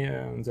 so you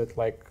mean that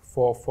like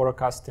for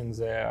forecasting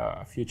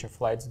the future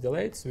flights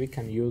delays, we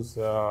can use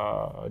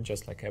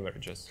just like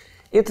averages.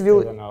 It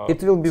will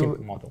be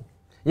simple model.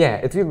 Yeah,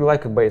 it will be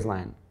like a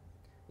baseline.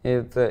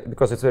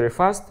 Because it's very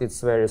fast,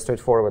 it's very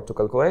straightforward to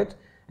calculate,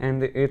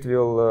 and it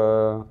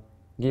will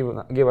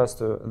give us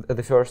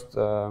the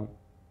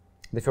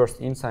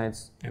first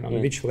insights. And on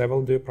which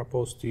level do you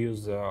propose to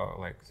use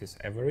like this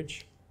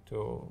average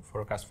to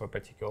forecast for a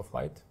particular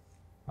flight?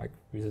 Like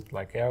is it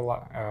like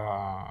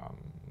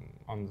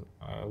on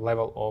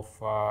level of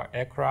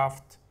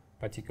aircraft,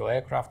 particular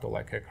aircraft, or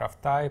like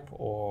aircraft type,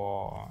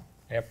 or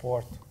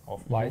airport, or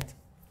flight?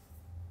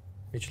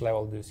 Which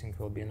level do you think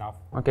will be enough?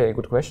 Okay,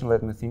 good question.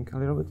 Let me think a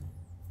little bit.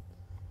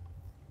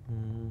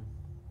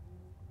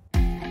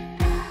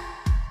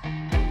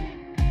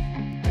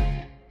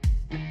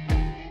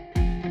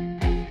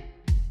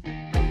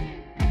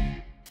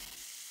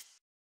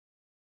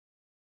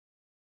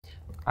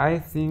 I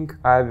think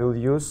I will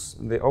use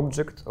the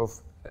object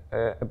of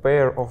a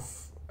pair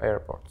of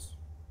airports.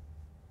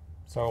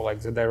 So like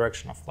the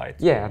direction of flight?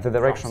 Yeah, the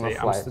direction from, of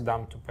flight.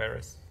 Amsterdam to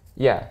Paris.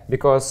 Yeah,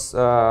 because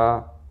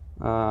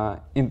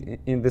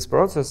in this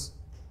process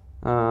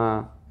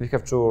we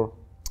have to.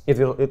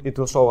 It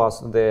will show us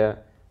the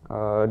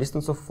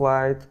distance of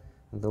flight,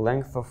 the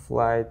length of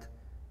flight,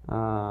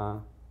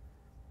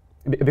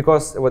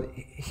 because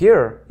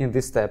here in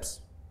these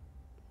steps.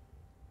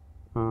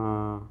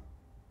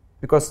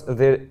 Because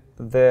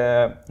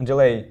the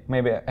delay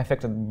may be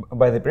affected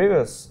by the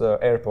previous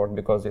airport,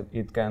 because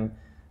it can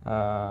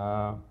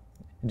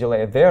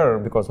delay there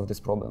because of these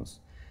problems.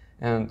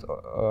 And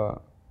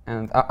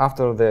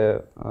after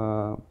the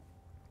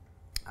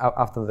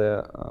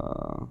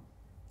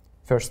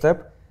first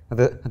step,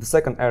 the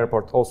second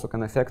airport also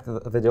can affect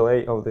the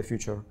delay of the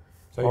future.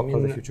 So you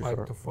mean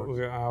like to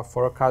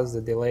forecast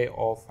the delay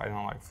of, I don't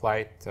know, like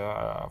flight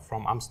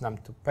from Amsterdam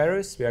to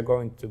Paris? We are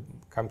going to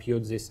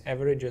compute these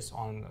averages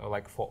on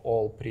like for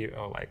all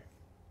like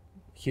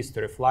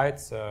history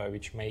flights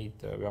which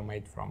were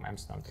made from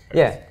Amsterdam to Paris.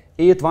 Yeah,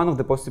 it's one of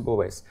the possible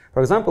ways.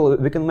 For example,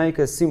 we can make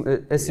a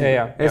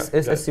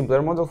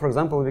simpler model. For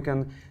example, we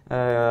can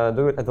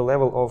do it at the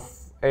level of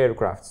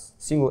aircrafts.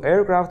 Single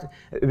aircraft,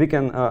 we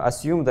can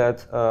assume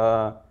that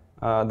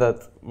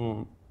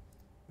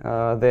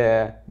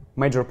the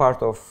major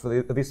part of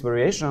this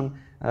variation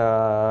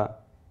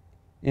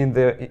in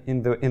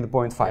the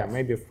point 5. Yeah,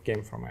 maybe it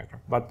came from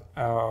aircraft. But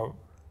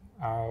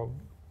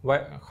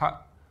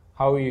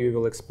how you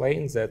will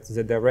explain that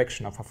the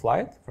direction of a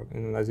flight,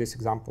 in this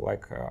example,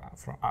 like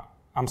from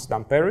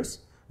Amsterdam Paris,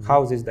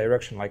 how this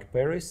direction, like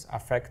Paris,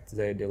 affect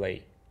the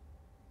delay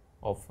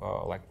of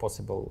like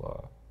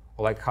possible,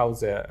 like how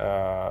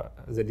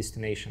the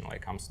destination,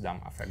 like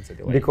Amsterdam, affects the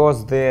delay?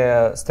 Because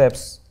the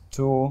steps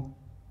 2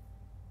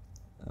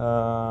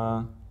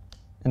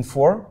 and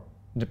 4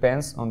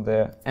 depends on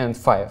and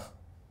 5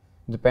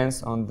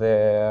 depends on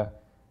the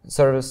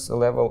service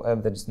level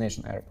at the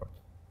destination airport.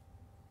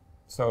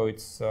 So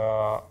it's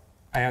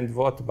and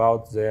what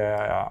about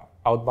the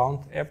outbound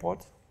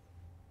airport?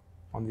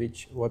 On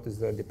which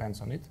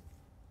depends on it?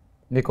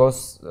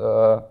 Because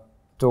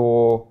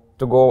to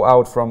go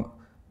out from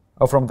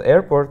the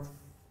airport,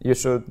 you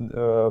should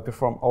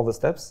perform all the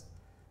steps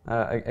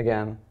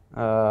again.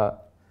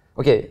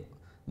 Okay,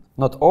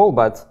 not all,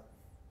 but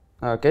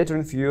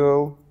catering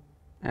fuel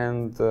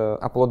and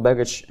upload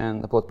baggage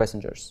and upload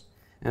passengers.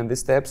 And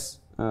these steps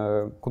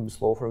could be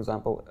slow, for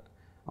example,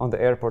 on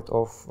the airport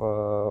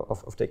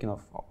of taking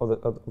off of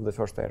the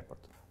first airport.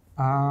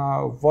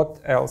 What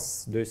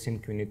else do you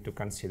think we need to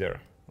consider,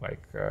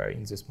 like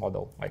in this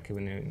model, like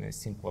even in a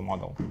simpler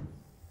model?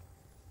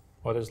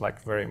 What is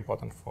like very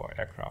important for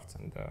aircraft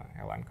and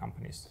airline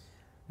companies?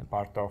 A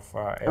part of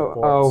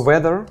airports.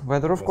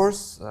 Weather, of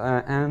course,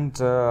 and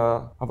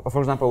for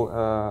example,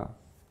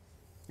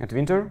 at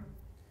winter,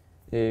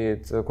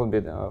 it could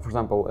be, for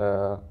example,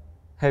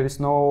 heavy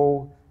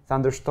snow,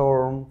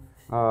 thunderstorm,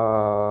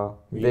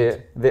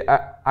 the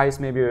ice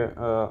may be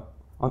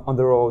on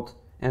the road,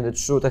 and it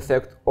should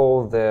affect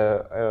all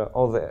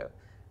the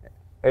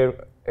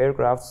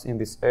aircrafts in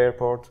this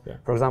airport. Yeah.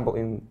 For example,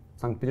 in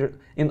St. Peter,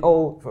 in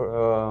all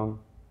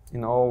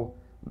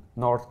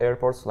north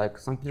airports like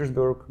St.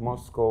 Petersburg,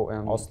 Moscow,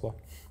 and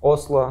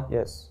Oslo,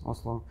 yes,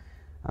 Oslo.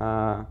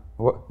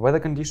 Weather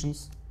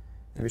conditions.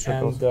 We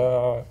should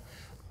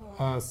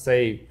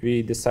say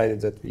we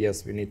decided that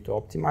yes, we need to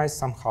optimize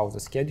somehow the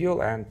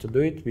schedule, and to do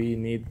it, we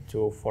need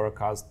to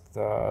forecast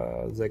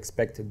the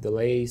expected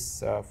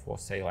delays for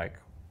say like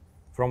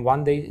from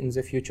 1 day in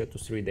the future to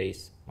 3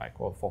 days, like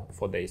or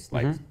 4 days,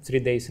 like 3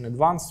 days in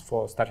advance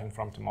for starting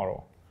from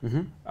tomorrow.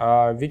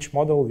 Which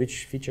model,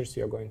 which features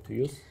you are going to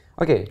use?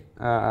 Okay.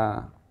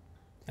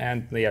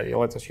 And yeah,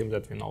 let's assume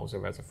that we know the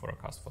weather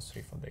forecast for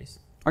 3-4 days.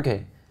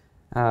 Okay.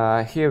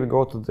 Here we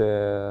go to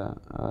the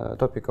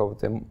topic of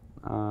the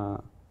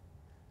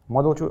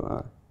model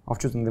of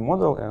choosing the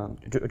model and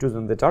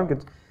choosing the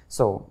target.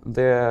 So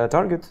the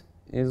target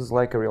is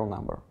like a real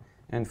number,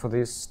 and for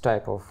this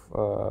type of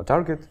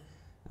target,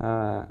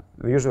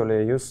 we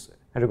usually use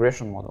a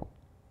regression model.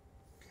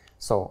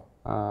 So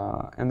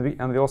and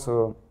we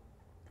also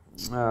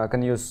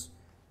can use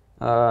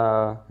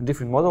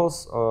different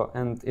models,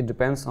 and it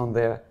depends on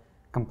the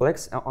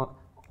complex,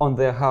 on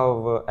the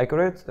how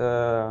accurate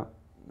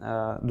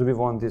do we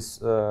want this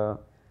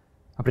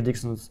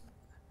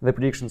the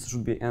predictions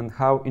should be, and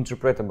how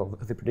interpretable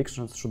the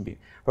predictions should be.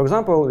 For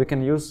example, we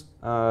can use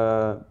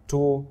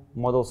 2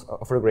 models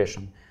of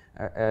regression.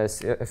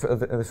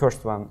 The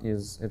first one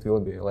it will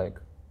be like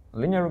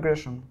linear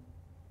regression,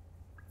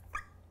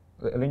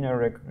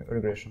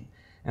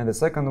 and the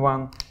second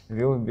one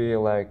will be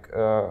like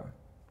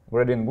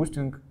gradient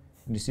boosting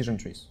decision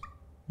trees.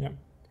 Yeah.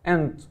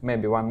 And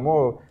maybe one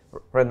more,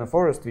 random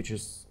forest, which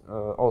is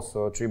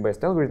also a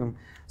tree-based algorithm.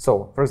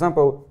 So, for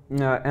example,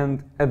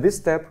 and at this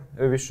step,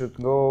 we should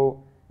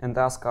go and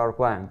ask our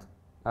client,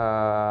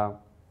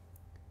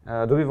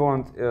 do we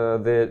want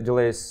the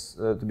delays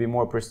to be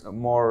more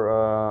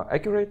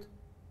accurate?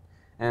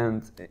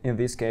 And in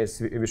this case,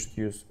 we should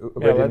use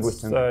gradient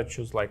boosting. Let's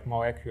choose like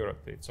more accurate.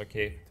 It's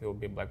okay if it will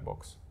be black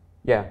box.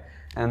 Yeah,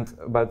 and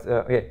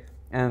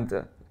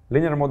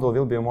linear model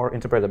will be more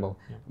interpretable.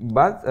 Yeah.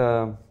 But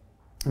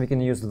we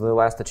can use the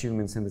last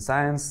achievements in the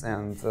science,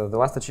 and the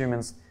last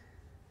achievements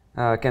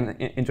can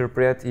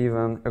interpret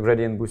even a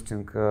gradient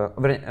boosting.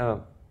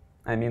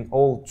 I mean,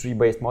 all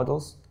tree-based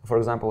models, for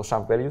example,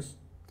 sharp values.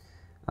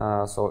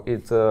 So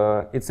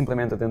it's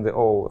implemented in the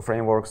all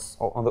frameworks,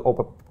 on the all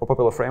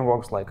popular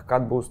frameworks like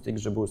CutBoost,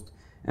 XGBoost,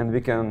 and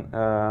we can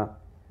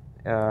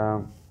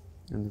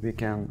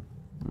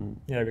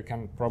yeah, we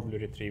can probably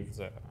retrieve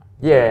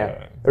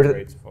Yeah, the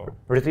rates for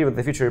retrieve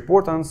the feature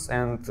importance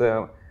and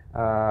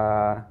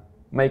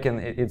making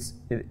it's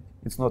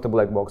not a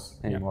black box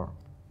anymore.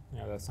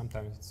 Yeah, that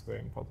sometimes it's very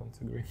important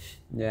to agree.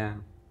 Yeah,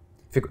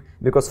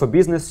 because for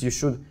business we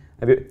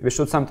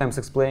should sometimes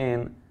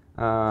explain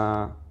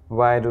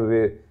why do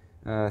we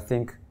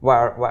think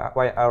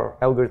why our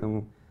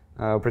algorithm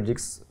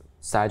predicts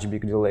such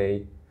big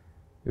delay,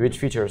 which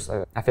features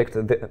affect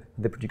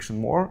the prediction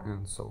more,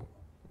 and so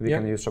we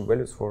can use sharp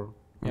values for.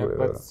 Yeah,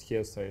 let's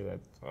here say that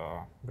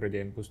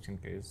gradient boosting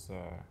is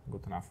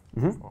good enough.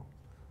 For.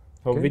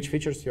 So which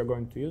features you're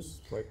going to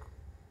use? Like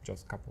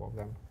just a couple of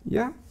them.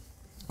 Yeah,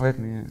 let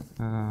me.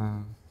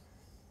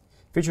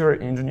 Feature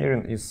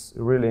engineering is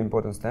a really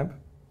important step.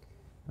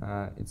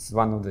 It's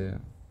one of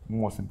the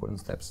most important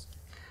steps.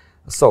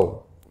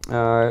 So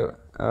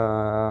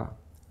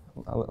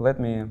let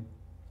me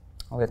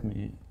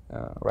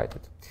write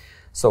it.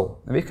 So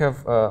we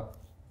have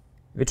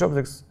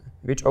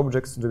which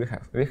objects do we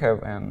have? We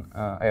have an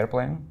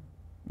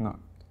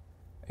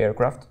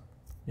aircraft.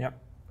 Yeah.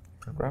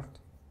 Aircraft.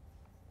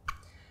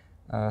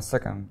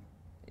 Second,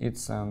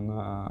 it's an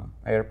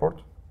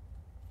airport.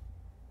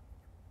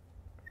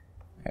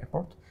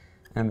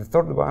 And the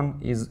third one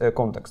is a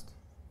context.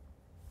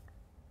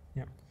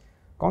 Yeah.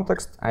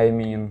 Context, I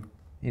mean,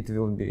 it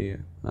will be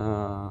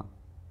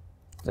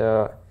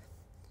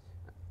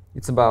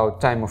it's about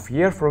time of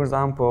year, for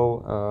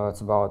example.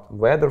 It's about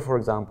weather, for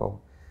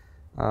example.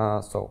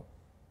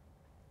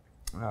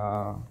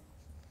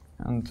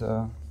 And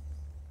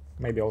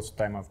maybe also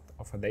time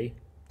of a day.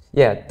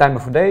 Yeah, time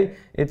of day.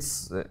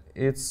 It's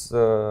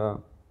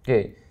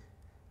okay.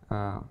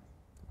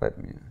 Let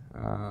me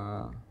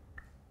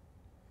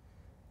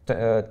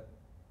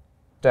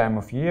time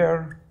of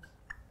year,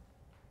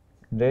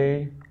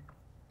 day.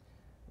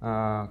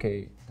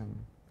 Okay.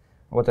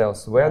 What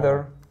else?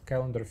 Weather.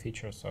 Calendar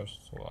features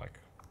also like.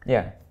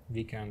 Yeah.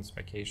 Weekends,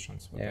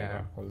 vacations,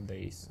 whatever,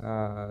 holidays.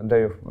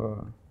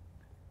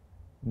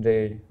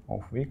 Day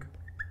of week.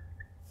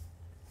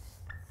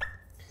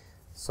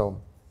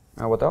 So,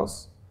 what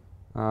else?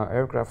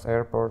 Aircraft,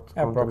 airport.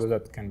 Yeah, probably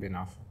that can be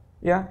enough.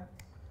 Yeah.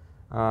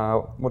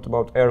 What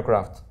about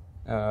aircraft?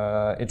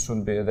 It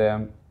should be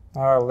the.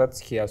 Let's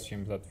here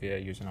assume that we are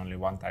using only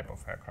one type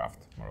of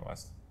aircraft, more or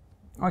less.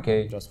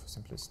 Okay. Just for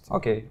simplicity.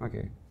 Okay.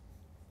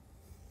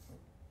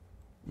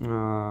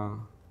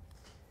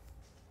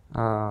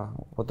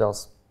 What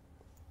else?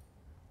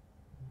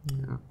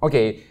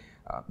 Okay,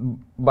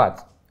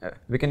 but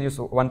we can use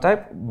one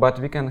type, but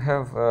we can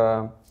have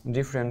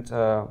different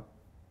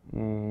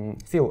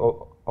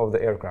feel of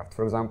the aircraft.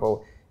 For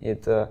example, we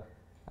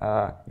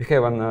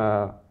have an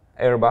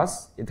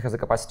Airbus. It has a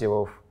capacity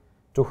of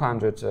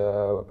 200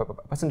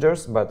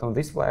 passengers, but on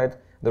this flight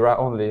there are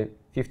only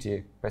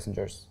 50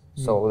 passengers.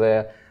 So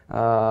the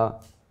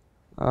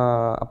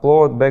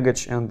upload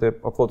baggage and the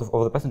upload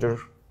of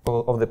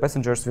the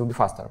passengers will be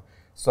faster.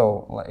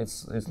 So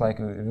it's like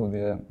it will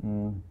be.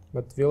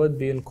 But will it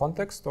be in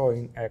context or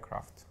in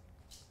aircraft?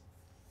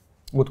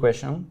 Good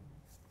question.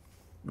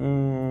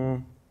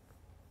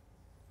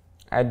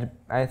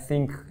 I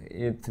think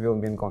it will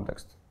be in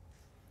context.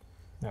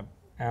 Yeah.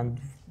 And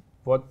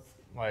what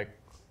I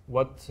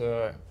don't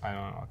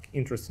know,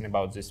 interesting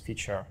about this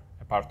feature,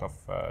 a part of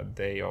a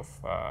day, of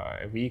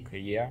a week, a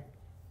year?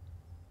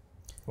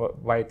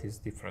 Why it is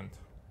different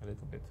a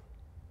little bit?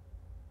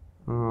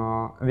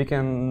 We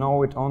can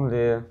know it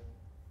only.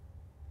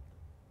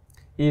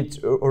 It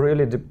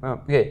really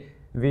okay.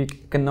 We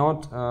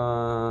cannot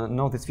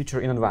know this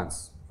feature in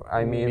advance.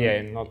 I mean,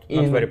 yeah, not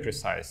very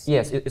precise.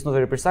 Yes, it's not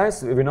very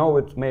precise. We know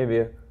it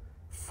maybe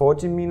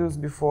 40 minutes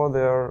before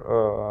their.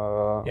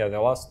 Yeah, the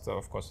last,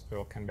 of course,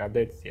 it can be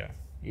updated. Yeah,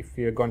 if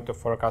we are going to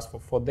forecast for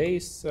 4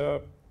 days,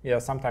 yeah,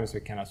 sometimes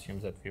we can assume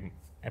that we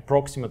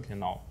approximately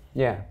know.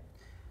 Yeah,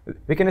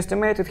 we can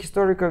estimate it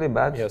historically,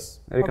 but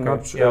yes, we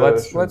cannot. Yeah,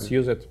 let's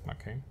use it.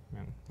 Okay,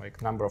 and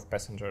like number of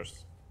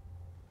passengers.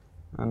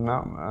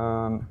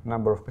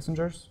 Number of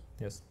passengers.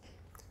 Yes.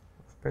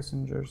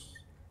 Passengers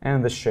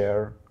and the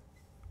share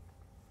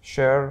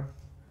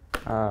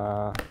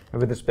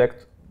with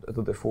respect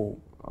to the full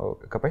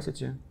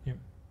capacity. Yep.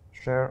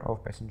 Share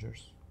of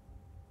passengers.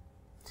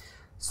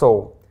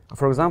 So,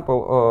 for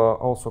example,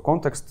 also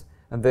context.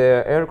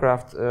 The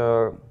aircraft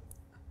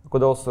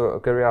could also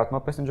carry out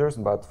not passengers,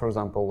 but for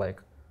example,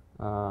 like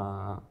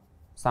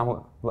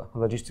some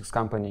logistics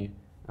company.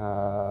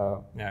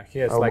 Yeah,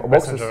 here's like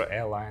passenger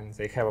airlines.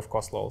 They have, of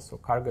course, also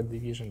cargo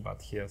division,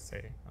 but here,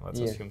 let's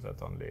assume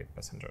that only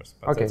passengers.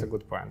 But that's a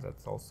good point. That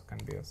also can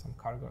be some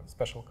cargo,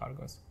 special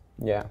cargos.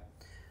 Yeah.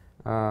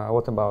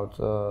 What about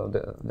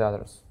the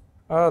others?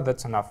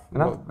 That's enough.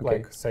 Enough?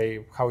 Like,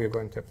 say how you're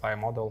going to apply a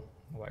model,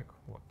 like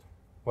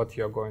what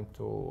you're going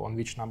to, on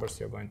which numbers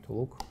you're going to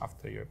look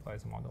after you apply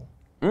the model.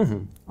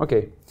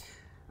 Okay.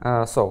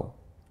 So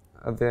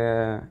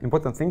the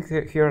important thing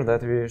here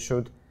that we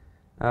should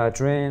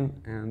train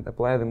and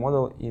apply the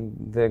model in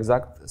the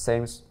exact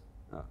same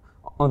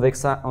on the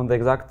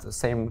exact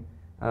same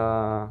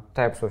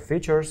types of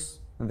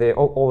features.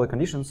 All the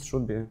conditions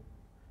should be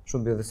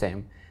the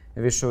same.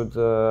 We should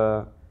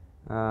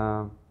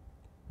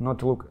not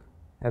to look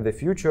at the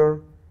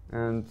future,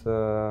 and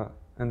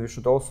we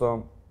should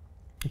also,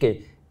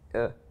 okay,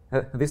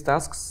 this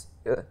task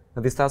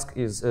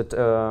is it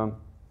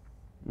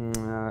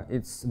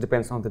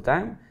depends on the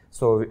time,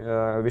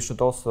 so we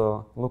should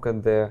also look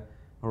at the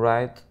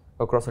right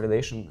cross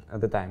validation at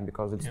the time,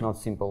 because it's not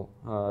simple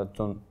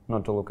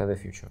not to look at the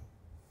future.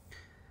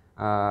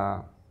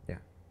 Yeah.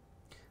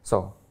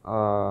 So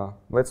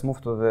let's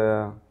move to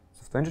the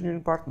software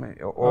engineering part,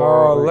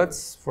 or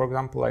let's, for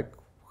example, like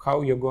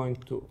how you're going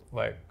to,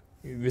 like,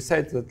 we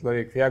said that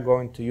like we are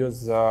going to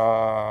use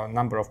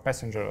number of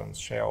passengers and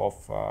share of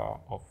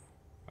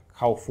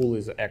how full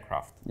is the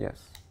aircraft.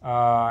 Yes.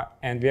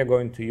 And we are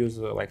going to use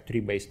like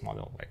tree-based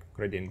model, like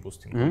gradient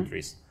boosting on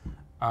trees.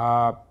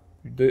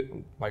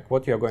 Like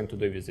what you are going to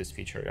do with this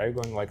feature? Are you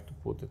going like to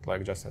put it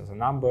like just as a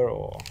number,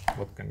 or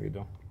what can we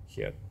do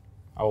here?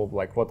 Or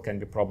like what can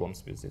be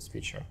problems with this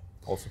feature?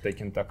 Also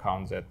take into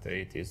account that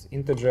it is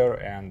integer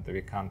and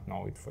we can't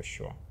know it for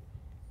sure.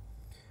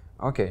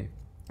 Okay,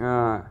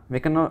 we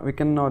cannot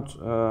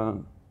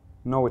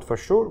know it for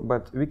sure,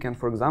 but we can,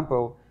 for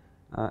example,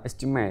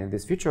 estimate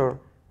this feature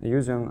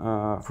using,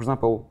 for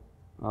example,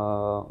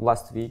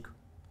 last week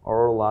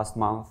or last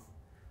month.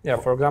 Yeah,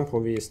 for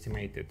example, we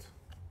estimated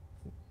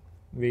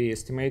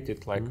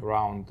like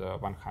around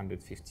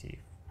 150.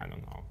 I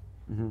don't know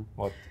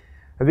what.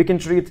 We can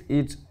treat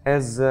it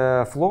as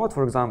a float,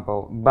 for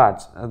example,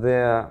 but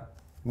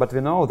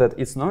we know that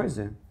it's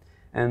noisy,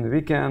 and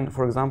we can,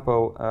 for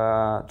example,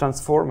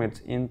 transform it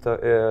into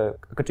a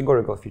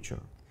categorical feature.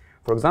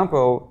 For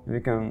example, we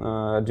can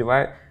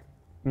divide.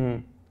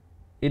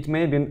 It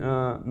may be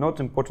not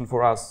important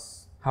for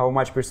us how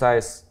much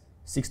precise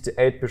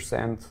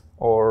 68%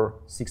 or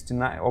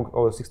 69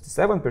 or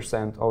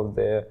 67% of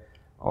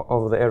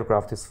the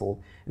aircraft is full.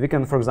 We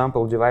can, for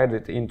example, divide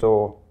it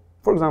into,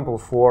 for example,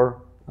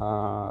 four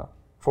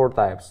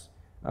types,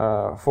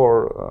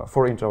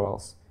 four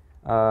intervals: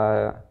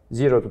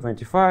 0 to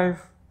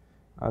 25,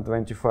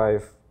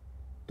 25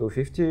 to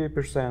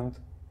 50%,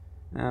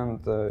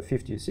 and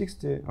 50,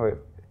 60, or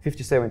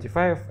 50,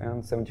 75,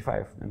 and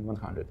 75 and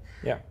 100.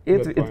 Yeah,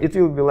 it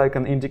will be like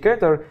an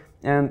indicator,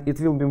 and it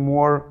will be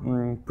more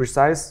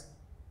precise.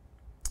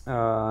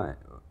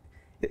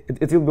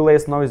 It will be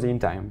less noisy in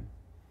time.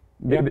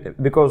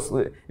 Because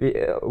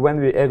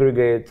when we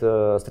aggregate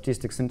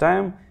statistics in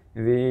time,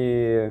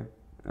 we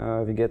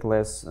get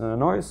less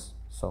noise.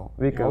 So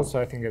we can also,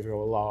 I think it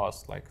will allow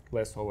us like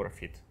less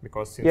overfit,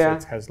 because since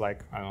it has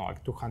like, I don't know,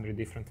 like 200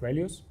 different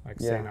values, like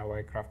say our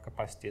aircraft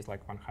capacity is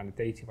like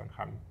 180,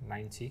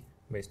 190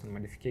 based on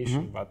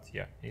modification. But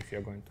yeah, if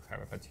you're going to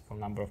have a particular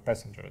number of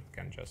passengers, it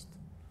can just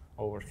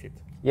overfit.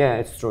 Yeah,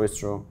 it's true. It's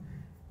true.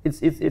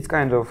 It's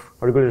kind of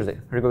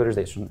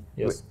regularization.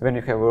 Yes. When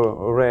you have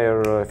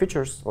rare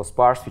features or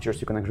sparse features,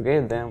 you can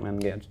aggregate them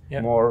and get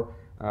more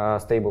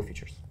stable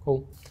features.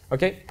 Cool.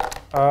 Okay.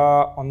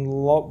 On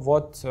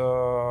what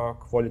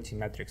quality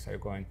metrics are you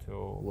going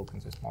to look in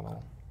this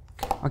model?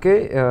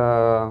 Okay.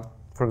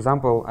 For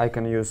example, I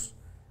can use.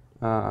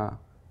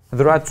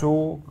 There are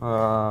two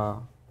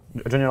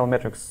general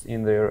metrics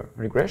in the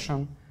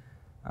regression.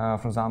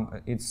 For example,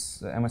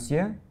 it's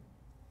MSE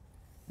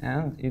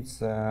and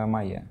it's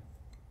MAE.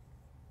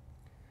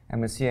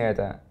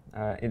 MSE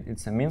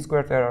it's a mean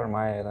squared error,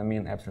 MAE a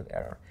mean absolute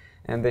error,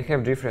 and they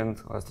have different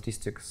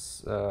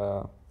statistics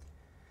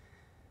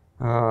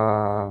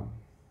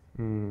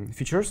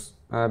features,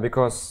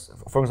 because,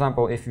 for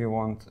example, if we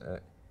want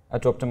to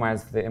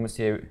optimize the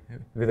MSE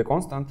with a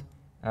constant,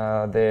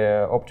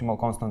 the optimal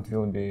constant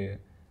will be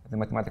the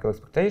mathematical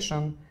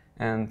expectation,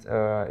 and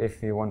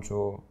if we want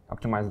to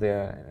optimize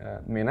the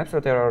mean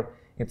absolute error,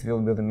 it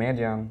will be the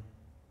median.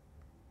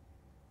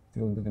 It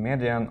will be the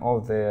median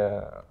of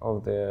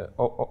the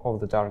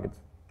target,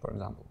 for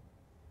example.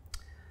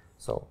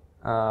 So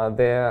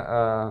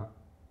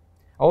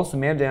also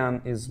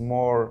median is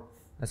more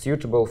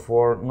suitable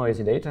for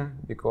noisy data,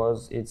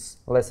 because it's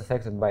less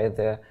affected by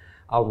the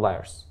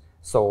outliers.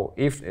 So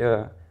if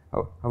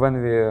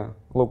when we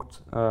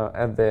looked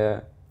at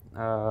the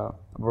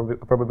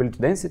probability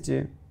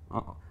density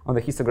on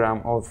the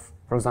histogram of,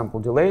 for example,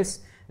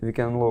 delays, we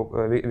can look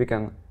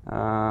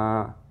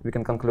we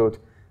can conclude,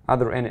 are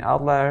there any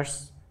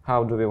outliers?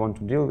 How do we want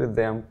to deal with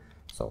them?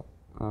 So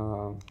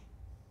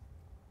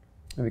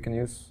we can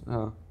use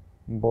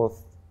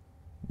both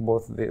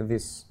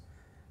these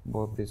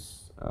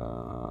losses.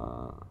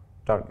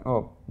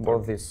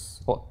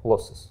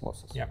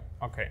 Yeah.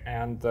 Okay.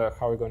 And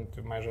how are we going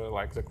to measure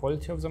like the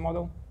quality of the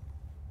model?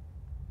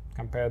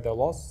 Compare the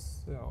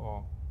loss,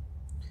 or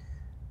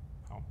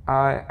how?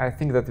 I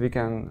think that we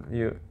can.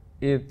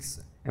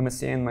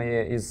 MSE and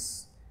MAE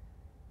is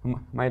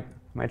might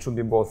should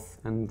be both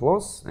and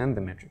loss and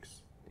the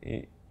metrics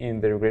in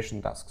the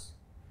regression tasks.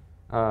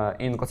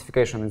 In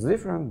classification it's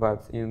different,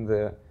 but in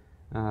the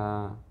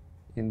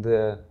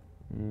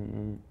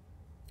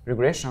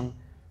regression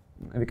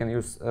we can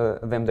use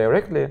them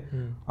directly,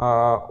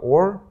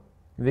 or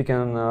we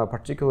can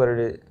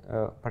particularly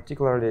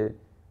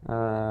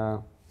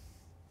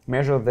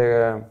measure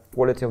the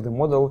quality of the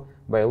model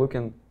by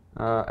looking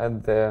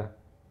at the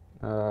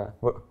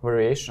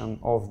variation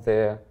of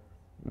the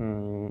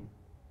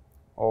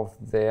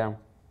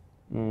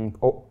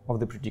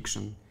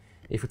prediction.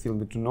 If it will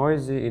be too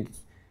noisy,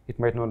 it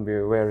might not be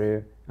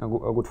very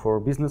good for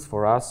business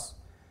for us.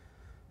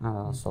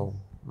 So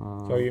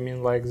you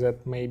mean like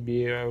that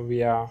maybe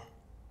we are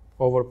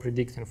over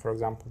predicting, for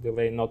example,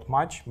 delay not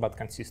much but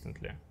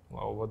consistently?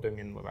 Well, what do you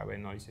mean by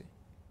noisy?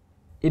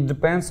 It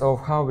depends on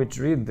how we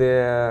treat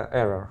the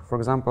error. For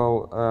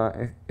example,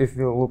 if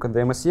we look at the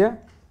MSE,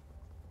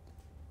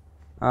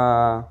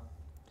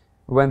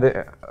 when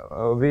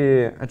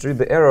we treat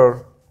the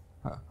error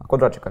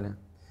quadratically.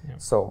 Yeah.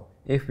 So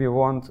if we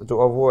want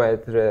to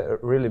avoid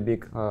really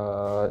big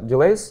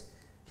delays,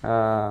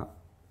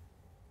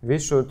 we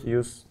should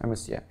use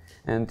MSE.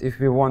 And if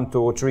we want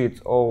to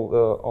treat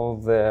all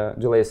the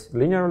delays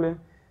linearly,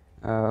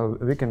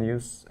 we can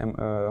use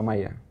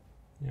MIE.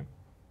 Yeah.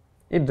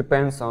 It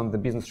depends on the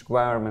business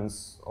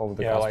requirements of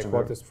the customer. Like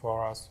what is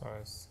for us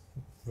is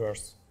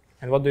worse.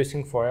 And what do you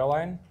think for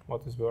airline?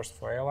 What is worse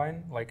for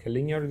airline? Like a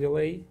linear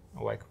delay,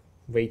 or like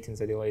weighting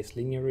the delays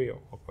linearly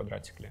or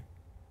quadratically?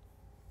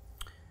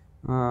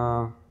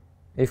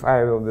 If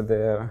I will be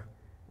the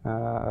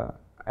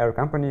air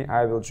company,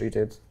 I will treat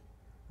it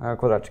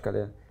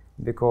quadratically,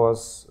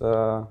 because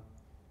the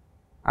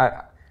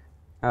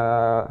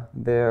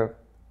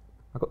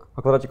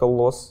quadratical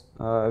loss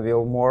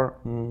will more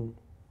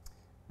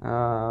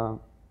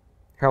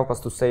help us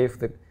to save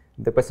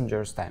the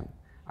passengers' time.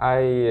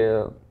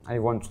 I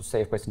want to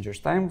save passengers'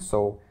 time,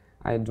 so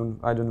I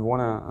don't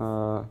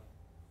wanna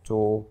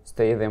to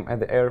stay them at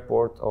the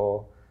airport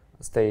or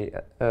stay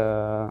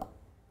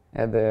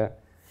at the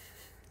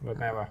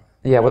Whatever.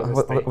 Yeah,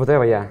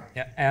 whatever. Yeah.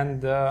 Yeah,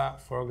 and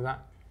for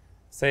example,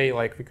 say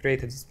like we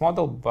created this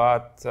model,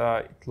 but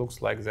it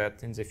looks like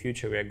that in the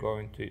future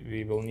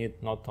we will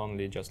need not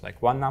only just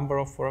like one number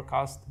of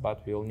forecast,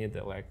 but we'll need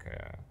like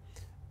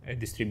a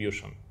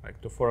distribution,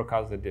 like to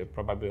forecast the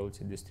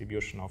probability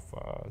distribution of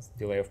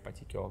delay of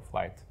particular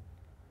flight.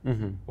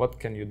 Mm-hmm. What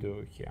can you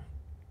do here?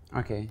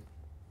 Okay.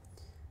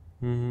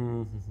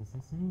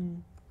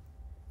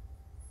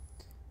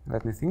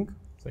 Let me think.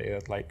 Say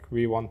that like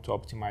we want to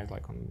optimize,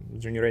 like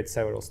generate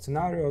several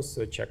scenarios,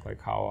 check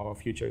like how our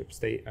future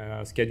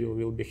schedule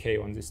will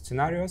behave on these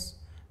scenarios,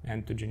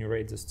 and to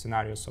generate the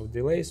scenarios of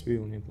delays, we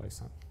will need like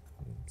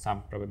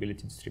some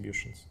probability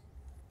distributions.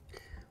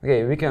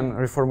 Okay, we can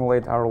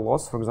reformulate our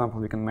loss. For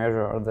example, we can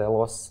measure the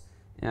loss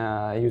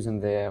using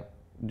the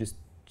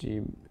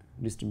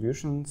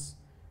distributions.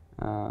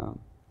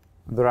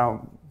 There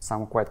are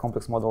some quite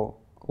complex model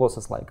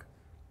losses like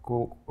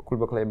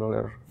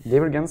Kullback-Leibler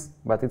divergence,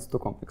 but it's too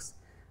complex.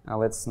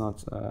 Let's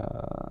not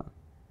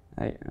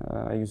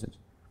use it.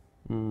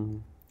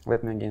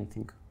 Let me again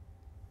think.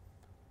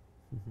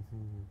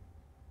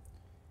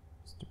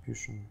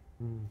 Distribution.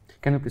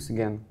 Can you please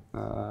again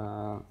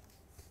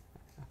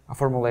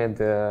formulate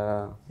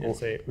the?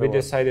 Yes, we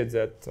decided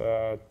that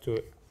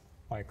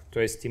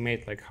to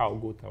estimate like how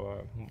good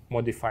our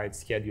modified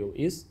schedule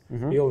is,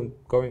 Mm-hmm.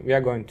 we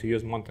are going to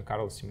use Monte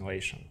Carlo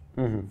simulation.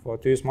 Mm-hmm.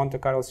 To use Monte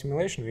Carlo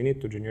simulation, we need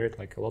to generate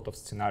like a lot of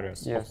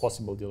scenarios Yes. of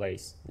possible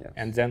delays, Yes.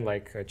 and then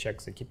like check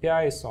the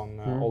KPIs on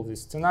all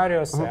these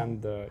scenarios. Uh-huh.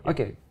 And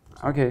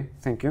Okay,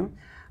 thank you.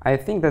 I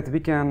think that we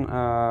can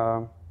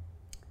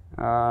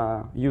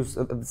use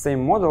the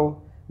same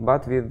model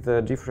but with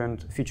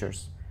different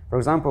features. For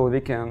example,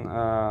 we can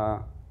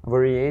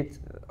variate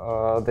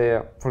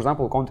for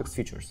example, context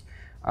features.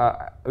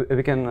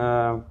 We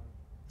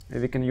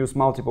can use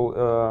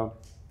multiple.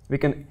 We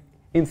can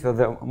insert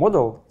the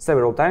model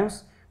several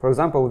times. For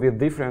example, with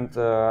different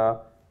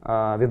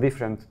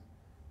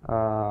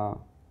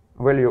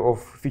value of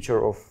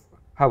feature of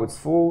how it's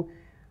full,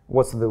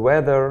 what's the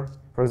weather.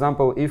 For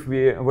example, if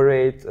we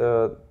variate,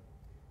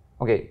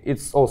 okay,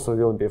 it's also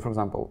will be, for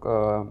example,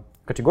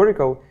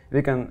 categorical.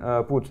 We can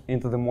put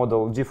into the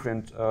model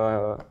different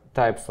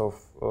types of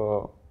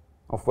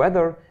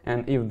weather,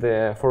 and if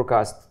the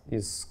forecast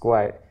is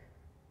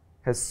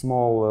has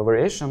small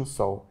variation,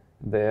 so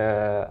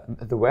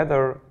the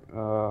weather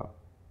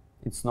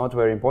it's not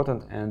very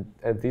important, and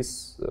at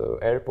this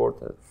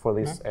airport for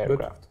this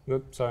aircraft.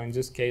 Good. So in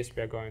this case,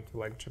 we are going to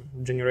like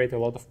generate a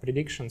lot of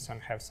predictions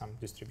and have some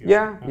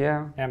distribution.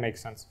 Yeah.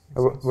 Makes sense.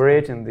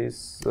 Variating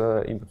these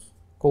inputs.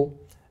 Cool.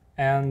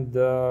 And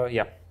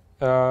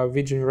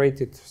we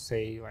generated,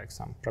 say, like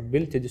some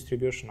probability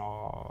distribution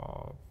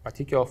or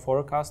particular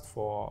forecast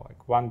for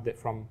like one day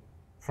from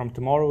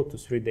tomorrow to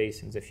 3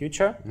 days in the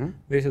future. Mm-hmm.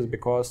 This is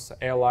because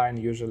airline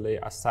usually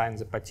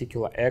assigns a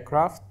particular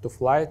aircraft to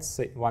flights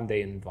 1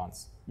 day in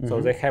advance. Mm-hmm.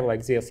 So they have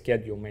like their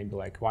schedule maybe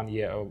like 1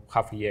 year or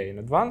half a year in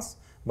advance,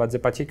 but the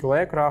particular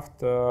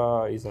aircraft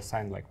is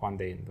assigned like 1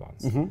 day in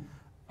advance. Mm-hmm.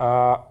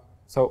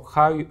 So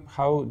how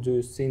do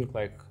you think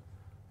like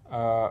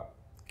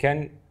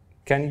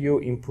can you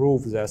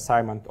improve the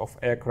assignment of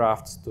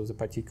aircrafts to the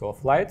particular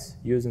flights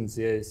using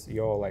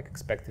your like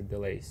expected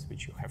delays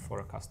which you have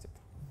forecasted?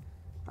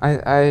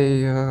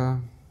 I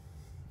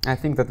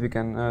think that we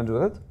can do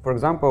that. For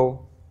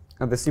example,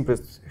 the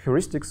simplest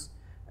heuristics,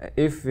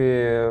 if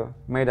we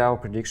made our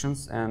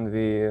predictions and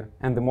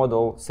the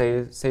model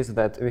says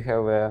that we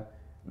have a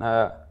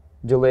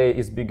delay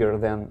is bigger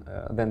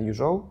than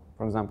usual.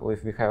 For example,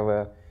 if we have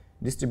a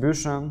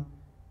distribution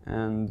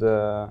and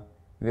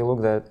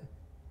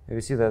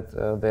we see that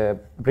the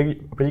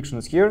prediction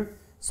is here,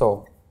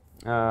 so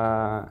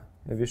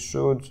we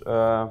should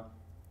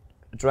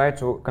try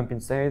to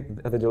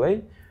compensate the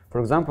delay. For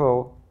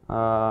example,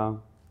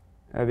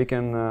 we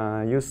can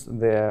use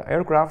the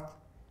aircraft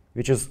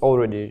which is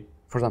already,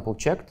 for example,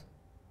 checked,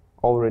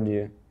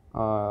 already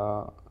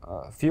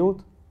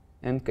filled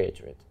and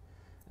catered.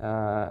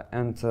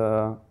 And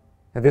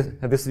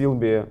this will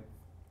be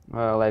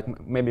like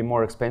maybe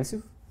more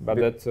expensive. But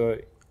that,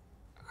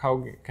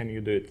 how can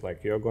you do it?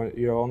 Like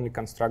you only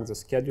construct the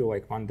schedule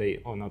like one day,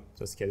 or not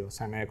the schedule,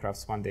 some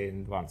aircrafts one day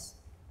in advance.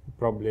 You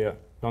probably are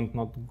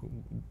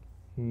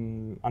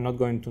not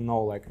going to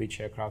know like which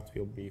aircraft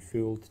will be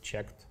fueled,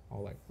 checked,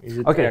 or like is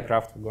it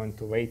aircraft going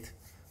to wait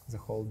the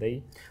whole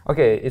day?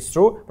 Okay, it's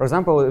true. For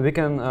example, we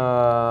can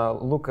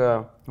look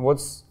at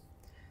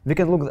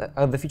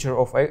the feature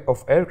of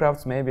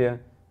aircrafts. Maybe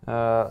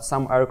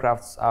some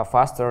aircrafts are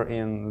faster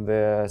in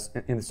the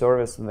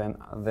service than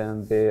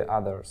the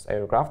others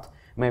aircraft.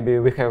 Maybe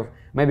we have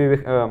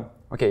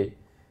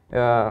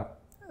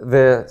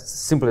the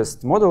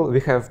simplest model. We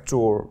have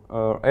two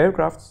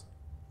aircrafts,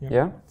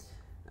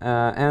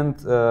 and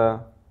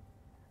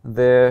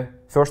the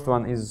first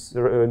one is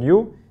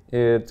new.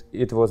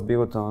 It was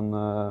built on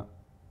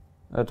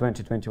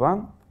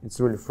 2021. It's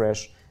really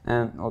fresh,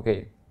 and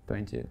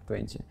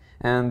 2020.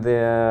 And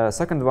the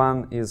second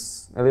one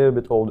is a little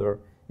bit older.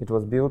 It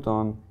was built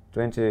on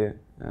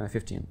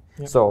 2015.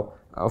 Yep. So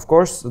of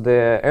course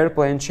the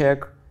airplane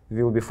check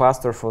will be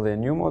faster for the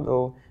new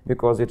model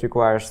because it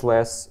requires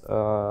less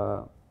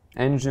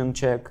engine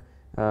check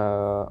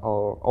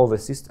or all the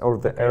system or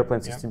the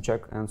airplane system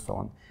check and so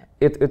on.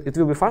 It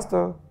will be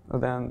faster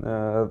than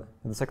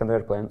the second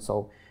airplane.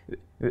 So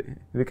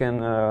we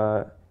can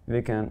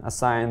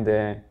assign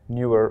the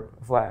newer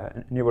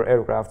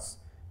aircrafts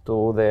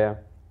to the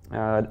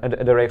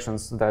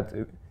directions that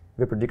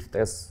we predicted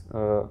as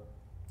to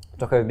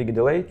have a big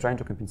delay, trying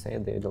to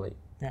compensate the delay.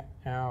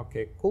 Yeah.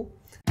 Okay. Cool.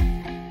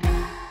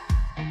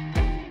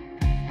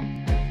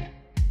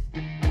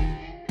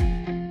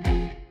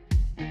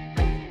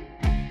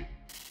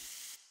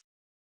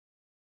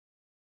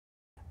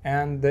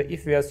 And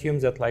if we assume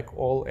that like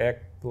all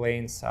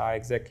airplanes are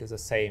exactly the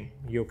same,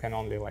 you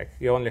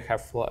only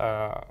have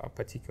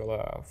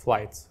particular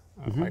flights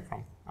like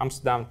from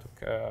Amsterdam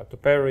to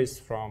Paris,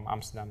 from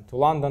Amsterdam to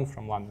London,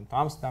 from London to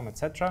Amsterdam,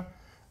 etc.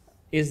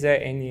 Is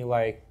there any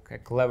like a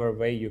clever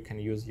way you can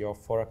use your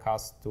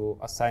forecast to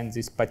assign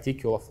these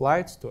particular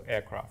flights to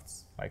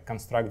aircrafts? Like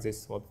construct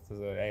this, what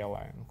the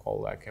airline call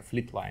like a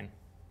fleet line.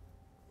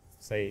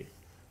 Say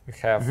we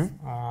have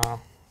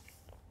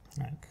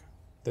like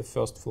the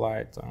first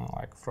flight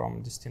like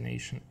from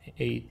destination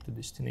A to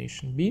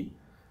destination B,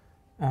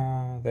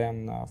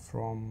 then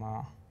from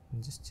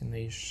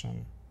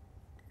destination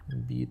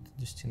B to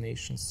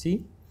destination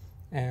C,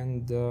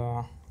 and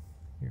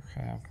you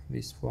have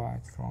this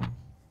flight from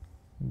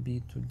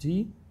B to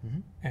D,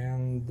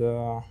 and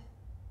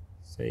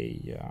say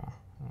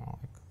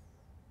like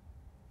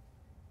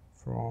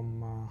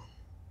from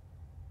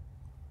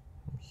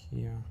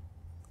here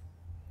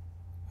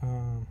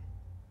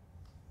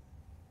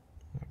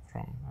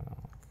from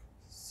like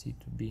C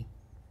to B,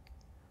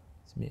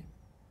 it's B,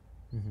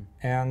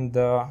 and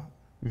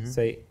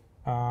say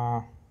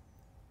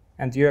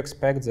and you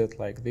expect that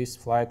like this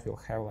flight will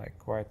have like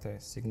quite a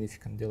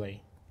significant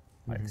delay.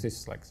 Like this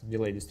is like the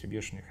delay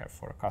distribution you have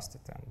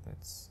forecasted,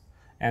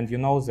 and you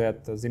know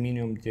that the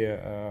minimum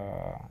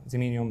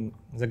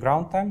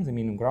ground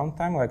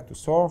time like to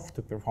serve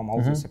to perform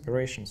all these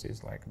operations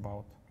is like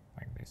about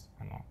like this.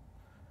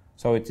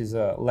 So it is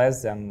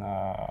less than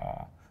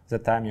the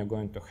time you're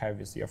going to have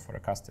with your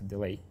forecasted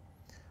delay.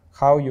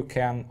 How you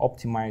can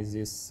optimize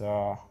this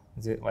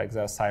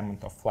the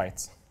assignment of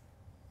flights?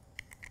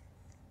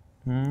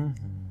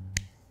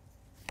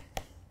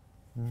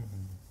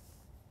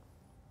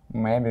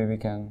 Maybe we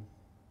can.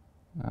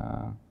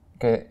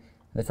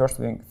 The first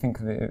thing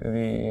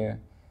we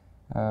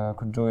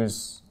could do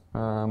is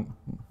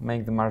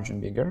make the margin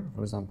bigger.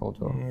 For example,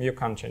 you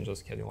can't change the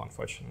schedule,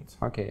 unfortunately.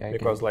 Okay,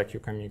 because like you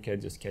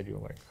communicate the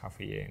schedule like half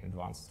a year in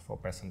advance for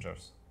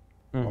passengers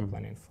for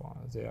planning for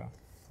their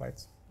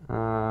flights.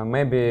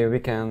 Maybe we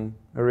can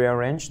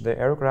rearrange the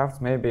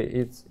aircraft. Maybe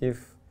it's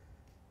if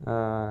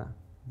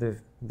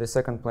the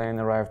second plane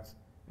arrived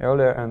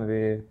earlier and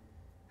we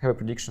have a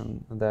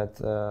prediction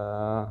that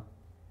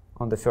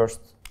on the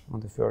first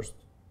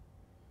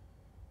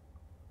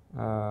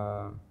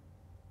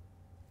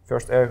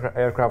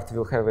aircraft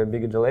will have a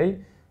big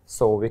delay,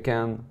 so we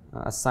can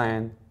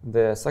assign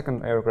the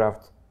second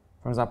aircraft,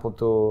 for example,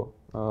 to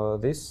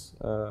this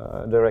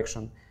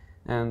direction,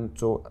 and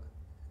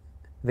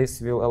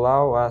this will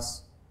allow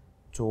us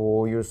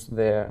to use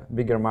the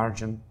bigger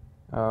margin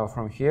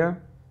from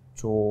here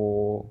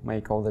to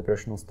make all the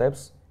operational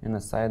steps and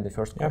assign the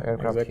first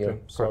aircraft here.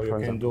 So you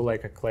can do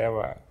like a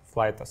clever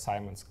flight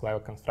assignments,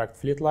 construct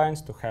fleet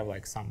lines to have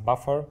like some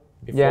buffer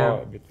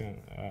before between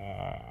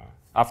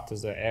after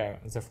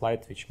the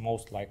flight, which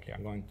most likely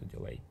are going to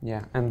delay.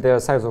 Yeah, and the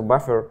size of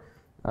buffer,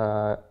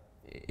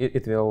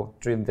 it will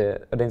treat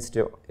the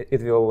density.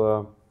 It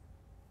will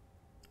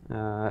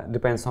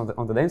depends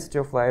on the density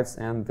of flights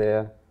and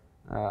the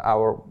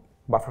our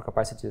buffer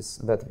capacities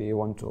that we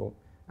want to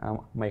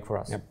make for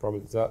us. Yeah,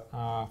 probably.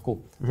 Cool.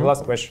 The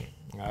last question.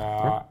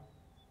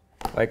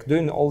 Like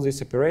doing all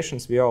these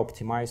operations, we are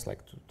optimized, like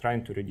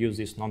trying to reduce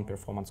these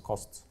non-performance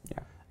costs.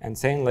 Yeah. And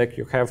saying like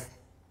you have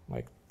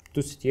like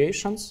two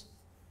situations.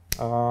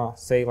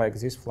 Say like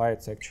this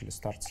flight actually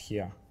starts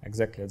here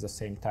exactly at the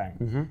same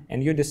time,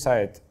 and you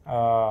decide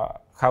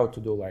how to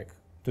do like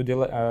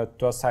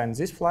to assign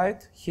this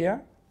flight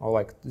here, or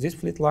like this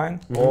fleet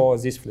line, or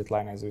this fleet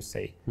line, as we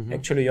say.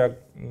 Actually,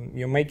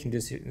 you're making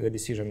the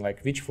decision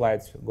like which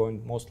flight's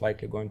most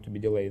likely going to be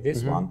delayed,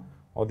 this one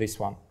or this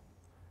one.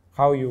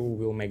 How you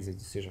will make the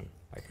decision,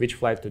 like which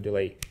flight to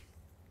delay?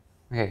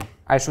 Okay,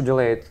 I should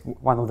delay it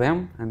one of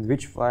them, and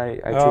which flight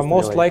I choose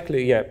most to delay.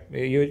 likely, yeah,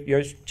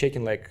 you're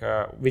checking like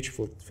which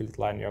fleet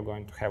line you're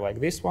going to have, like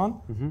this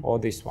one or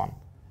this one,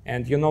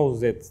 and you know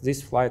that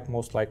this flight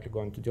most likely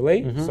going to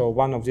delay. So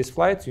one of these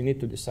flights, you need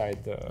to decide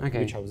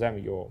which of them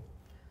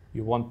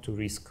you want to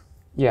risk.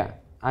 Yeah,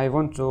 I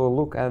want to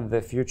look at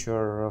the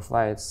future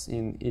flights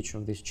in each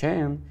of these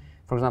chain.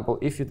 For example,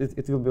 if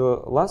it will be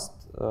last,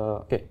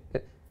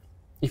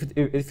 if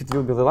it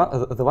will be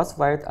the last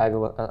flight, I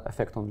will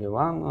affect only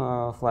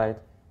one flight,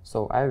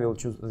 so I will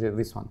choose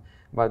this one.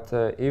 But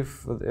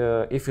if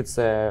it's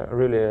a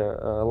really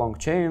long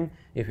chain,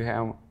 if you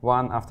have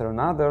one after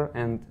another,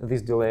 and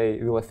this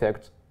delay will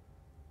affect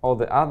all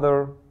the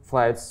other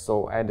flights,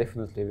 so I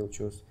definitely will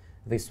choose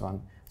this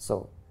one.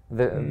 So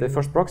the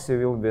first proxy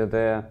will be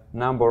the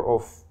number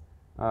of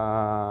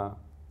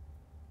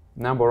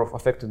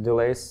affected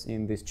delays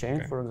in this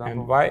chain, for example.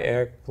 And why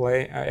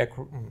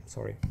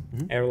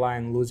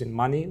airline losing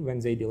money when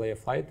they delay a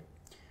flight?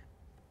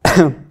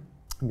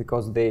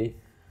 Because they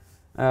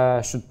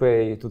should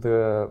pay to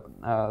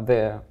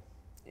the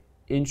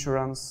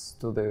insurance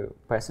to the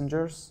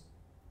passengers,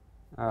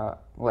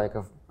 like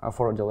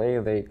for a delay,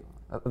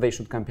 they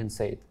should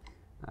compensate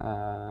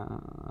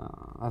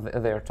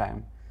their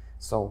time.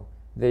 So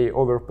they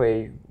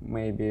overpay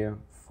maybe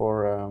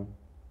for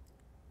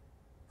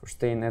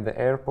staying at the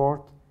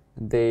airport.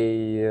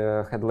 They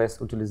had less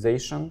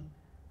utilization.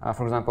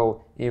 For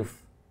example,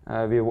 if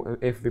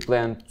we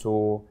plan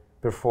to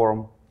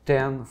perform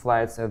 10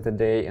 flights at the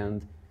day,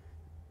 and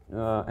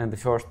the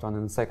first one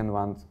and the second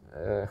one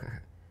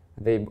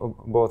they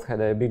both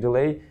had a big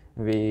delay,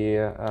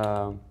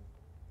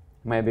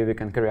 maybe we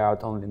can carry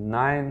out only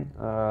 9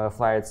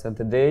 flights at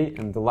the day,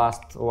 and the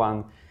last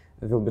one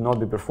will not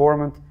be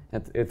performed.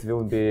 It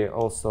will be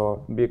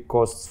also big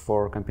costs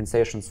for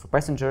compensations for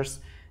passengers,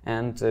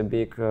 and a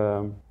big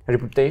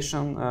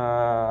reputation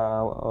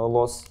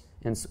loss,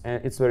 and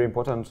it's very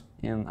important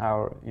in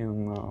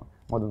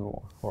modern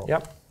world.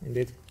 Yep,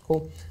 indeed.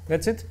 Cool.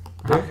 That's it.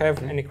 Do you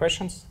have any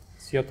questions?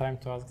 It's your time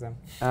to ask them.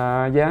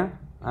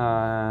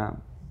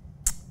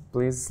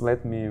 Please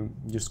let me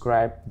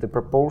describe the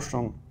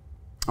proportion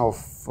of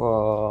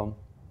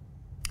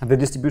the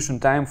distribution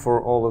time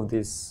for all of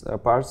these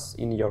parts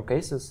in your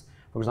cases.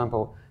 For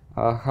example,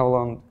 how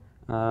long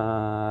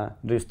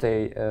do you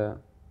stay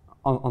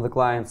on the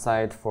client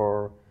side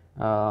for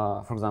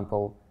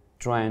example,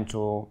 trying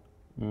to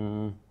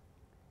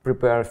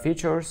prepare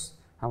features?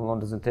 How long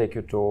does it take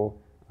you to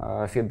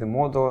feed the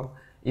model?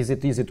 Is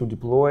it easy to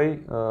deploy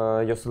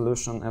your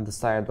solution at the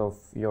side of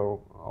your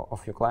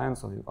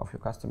clients, of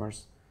your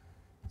customers?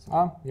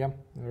 Yeah,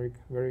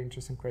 very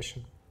interesting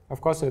question. Of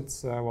course, it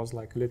was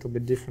like a little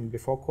bit different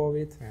before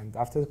COVID and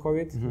after the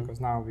COVID, because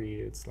now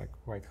it's like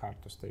quite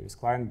hard to stay with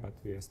client, but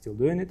we are still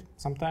doing it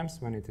sometimes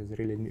when it is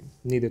really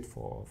needed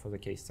for the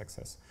case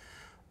success.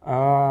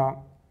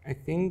 I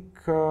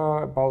think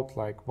about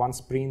like one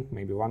sprint,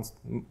 maybe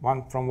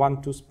from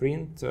 1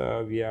 sprint,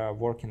 we are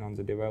working on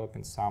the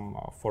developing some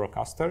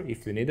forecaster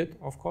if we need it,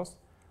 of course.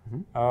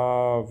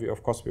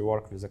 We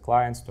work with the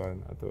clients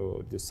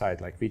to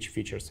decide like which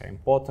features are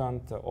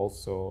important.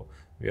 Also,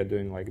 we are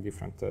doing like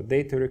different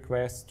data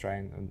requests,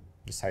 trying and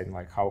deciding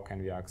like how can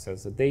we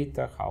access the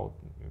data, how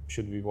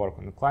should we work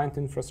on the client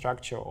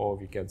infrastructure, or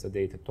we get the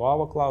data to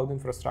our cloud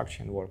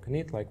infrastructure and work on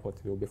it, like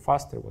what will be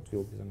faster, what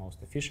will be the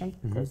most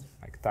efficient, because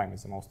like time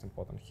is the most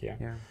important here.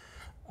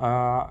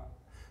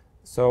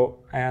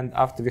 And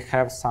after we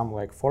have some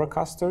like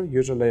forecaster,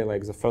 usually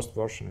like the first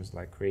version is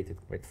like created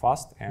quite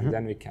fast, and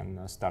then we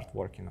can start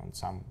working on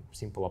some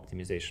simple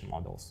optimization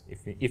models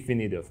if we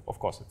need it. Of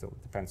course, it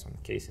depends on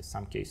the cases.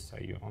 Some cases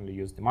you only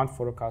use demand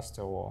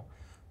forecaster, or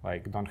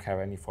like don't have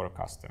any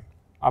forecaster.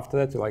 After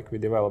that, like we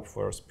develop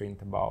for a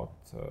sprint about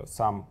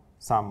some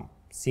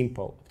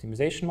simple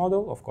optimization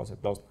model. Of course,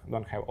 it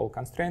don't have all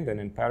constraints, and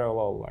in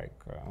parallel, like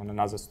on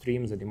another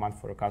stream, the demand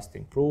forecast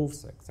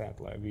improves.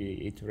 Exactly,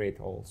 we iterate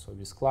also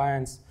with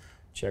clients,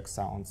 check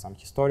on some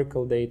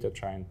historical data,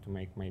 trying to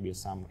make maybe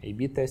some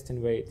A/B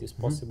testing where it is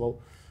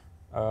possible.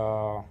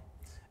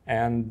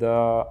 And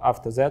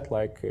after that,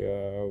 like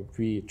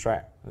we try.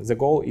 The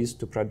goal is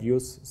to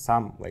produce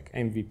some like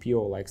MVP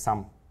or like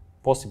some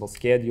possible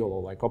schedule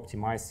or like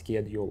optimized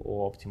schedule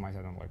or optimized,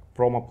 I don't know, like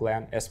promo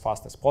plan as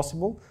fast as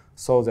possible,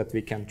 so that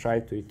we can try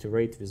to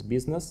iterate with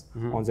business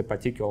on the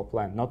particular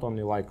plan, not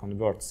only like on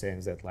Word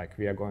saying that like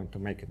we are going to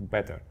make it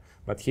better,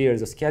 but here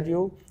is a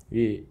schedule.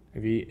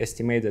 We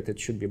estimate that it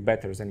should be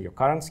better than your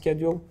current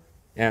schedule,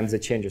 and the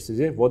changes is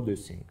it. What do you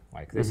think?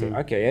 Like they say,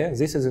 okay, yeah,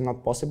 this is not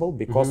possible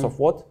because of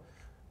what?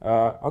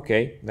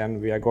 Okay,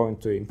 then we are going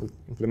to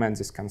implement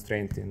this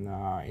constraint in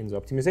the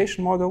optimization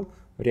model,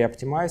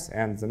 re-optimize,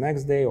 and the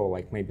next day or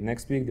like maybe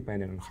next week,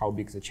 depending on how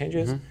big the change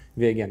is,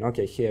 we again,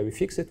 okay, here we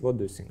fix it. What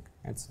do you think?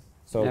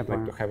 So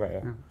like to have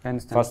a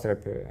faster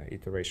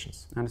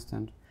iterations. I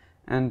understand.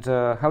 And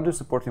how do you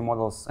support your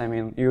models? I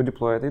mean, you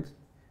deployed it,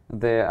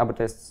 the A/B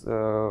tests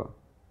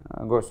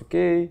goes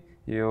okay,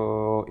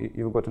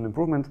 you got an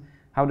improvement.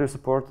 How do you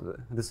support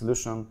the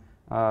solution?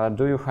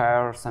 Do you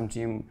hire some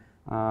team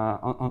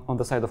on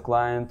the side of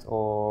client,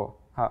 or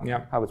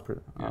how it's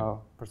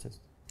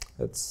processed?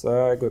 That's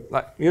good.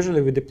 Like,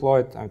 usually we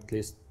deploy it at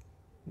least.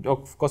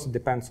 Of course, it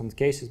depends on the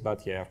cases,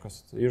 but yeah, of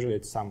course, usually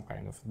it's some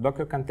kind of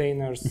Docker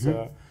containers.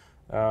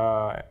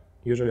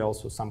 Usually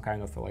also some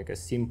kind of like a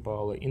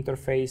simple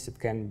interface.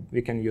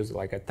 We can use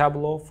like a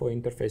Tableau for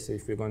interface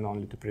if we're going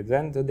only to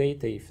present the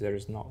data. If there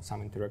is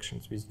some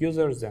interactions with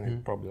users, then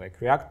it probably like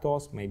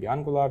ReactOS, maybe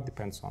Angular,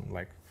 depends on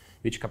like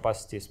which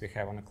capacities we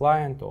have on a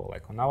client or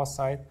like on our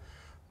side.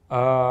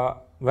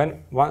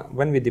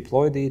 When we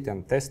deployed it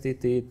and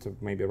tested it,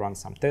 maybe run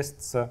some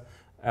tests,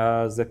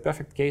 the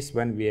perfect case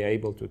when we are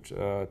able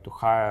to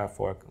hire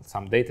for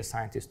some data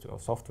scientists or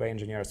software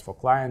engineers for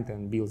client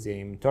and build the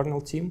internal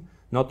team,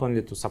 not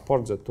only to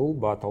support the tool,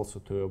 but also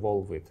to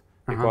evolve it.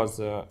 Because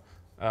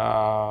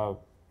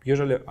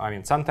usually, I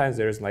mean, sometimes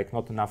there is like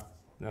not enough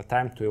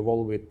time to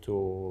evolve it to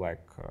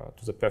like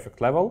to the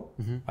perfect level,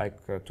 like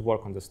to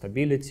work on the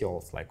stability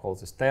or like all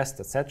these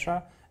tests,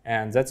 etc.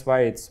 And that's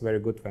why it's very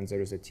good when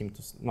there is a team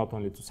to not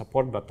only to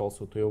support but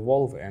also to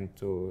evolve and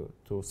to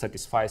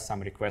satisfy some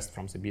requests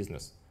from the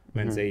business.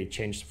 When they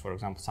change, for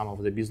example, some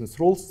of the business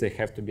rules, they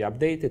have to be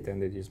updated,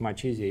 and it is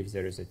much easier if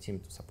there is a team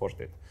to support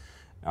it.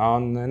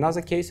 On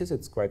other cases,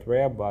 it's quite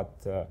rare,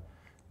 but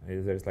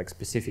there's like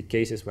specific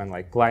cases when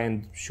like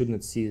client should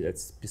not see that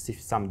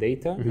specific some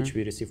data which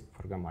we receive,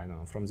 for example, I don't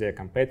know, from their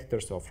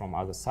competitors or from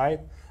other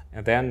side,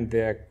 and then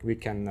we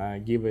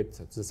can give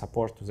it the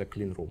support to the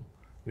clean room,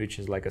 which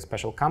is like a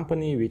special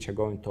company which are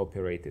going to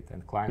operate it,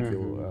 and client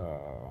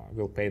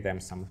will pay them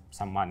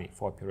some money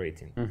for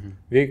operating.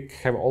 We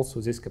have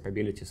also these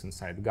capabilities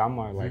inside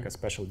Gamma, like a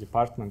special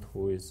department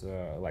who is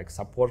like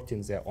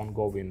supporting their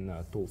ongoing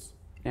tools.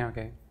 Yeah,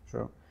 okay,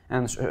 sure.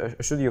 And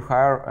should you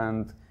hire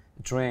and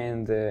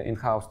train the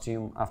in-house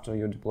team after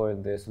you deploy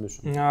the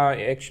solution?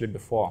 Actually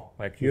before.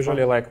 Like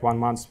usually like 1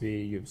 month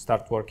you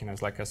start working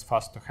as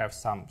fast to have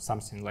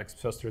something like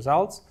first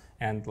results.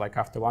 And like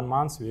after 1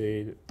 month,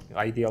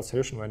 ideal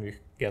solution when we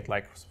get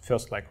like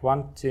first like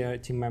one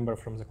team member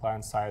from the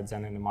client side,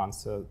 then in a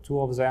month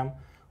 2 of them.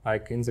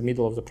 Like in the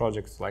middle of the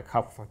project, like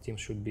half of our team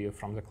should be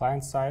from the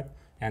client side,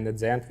 and at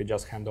the end we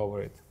just hand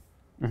over it.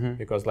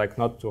 Because like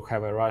not to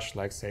have a rush,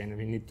 like saying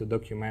we need to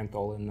document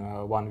all in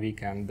 1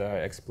 week and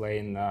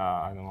explain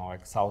I don't know,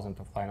 like thousands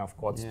of line of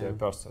codes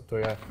to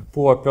a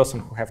poor person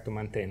who have to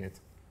maintain it.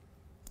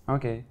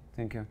 Okay,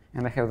 thank you.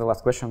 And I have the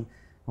last question: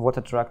 what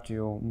attracts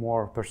you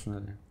more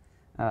personally?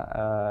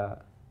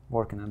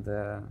 Working at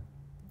the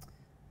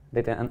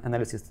data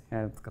analysis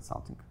and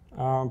consulting?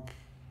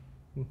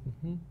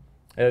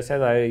 As I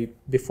said,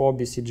 before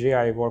BCG,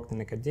 I worked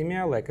in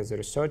academia, like as a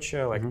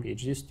researcher, like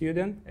PhD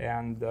student,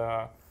 and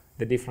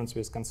the difference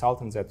with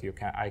consultants that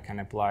I can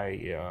apply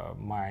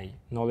my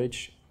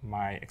knowledge,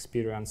 my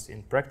experience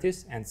in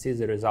practice, and see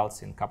the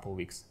results in a couple of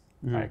weeks.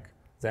 Like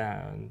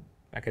the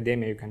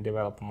academia, you can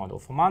develop a model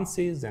for months,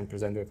 then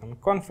present it on a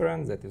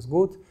conference. That is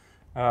good.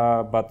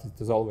 But it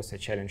is always a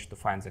challenge to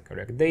find the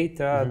correct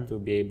data, to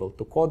be able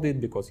to code it,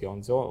 because you're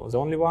the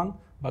only one.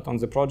 But on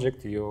the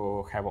project,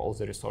 you have all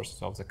the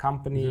resources of the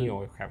company,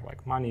 or you have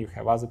like money, you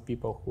have other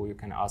people who you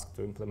can ask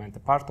to implement a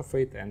part of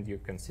it, and you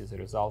can see the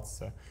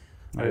results,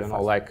 I don't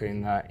know, like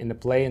in the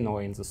plane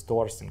or in the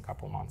stores in a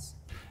couple months.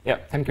 Yeah,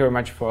 thank you very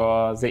much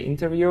for the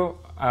interview.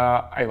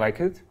 I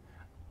like it.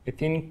 I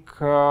think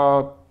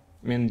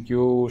I mean,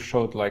 you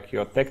showed like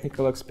your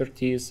technical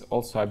expertise,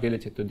 also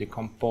ability to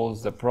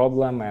decompose the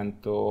problem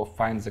and to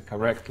find the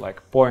correct like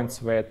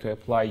points where to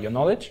apply your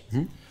knowledge.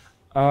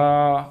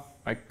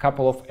 A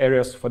couple of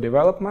areas for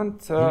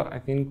development. I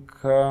think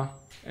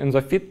in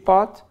the fit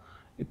part,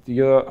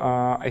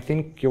 I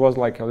think you was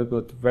like a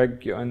little bit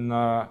vague in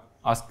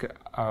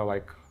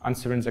like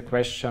answering the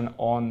question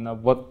on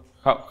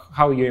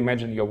how you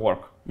imagine your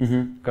work,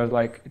 because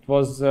like it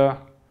was.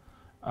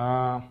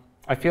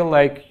 I feel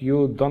like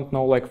you don't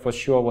know like for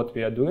sure what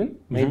we are doing.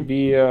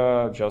 Maybe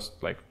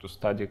just like to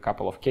study a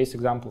couple of case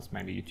examples,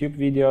 maybe YouTube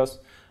videos,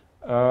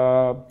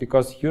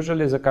 because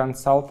usually the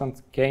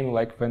consultant came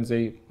like when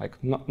they like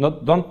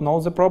don't know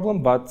the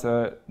problem, but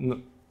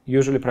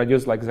usually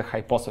produce like the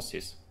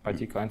hypothesis,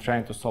 particularly, and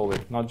trying to solve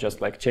it, not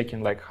just like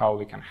checking like how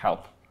we can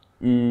help.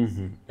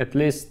 At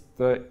least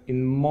in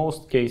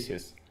most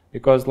cases,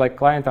 because like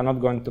clients are not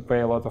going to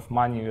pay a lot of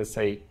money. You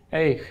say,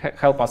 hey,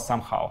 help us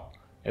somehow.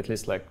 At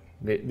least like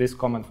this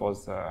comment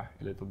was a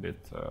little bit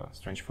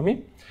strange for me.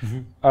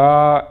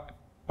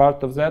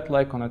 Part of that,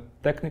 like on a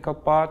technical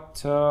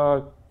part,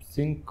 I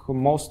think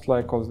most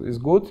like is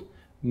good.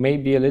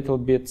 Maybe a little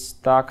bit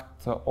stuck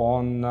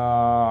on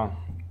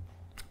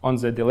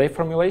the delay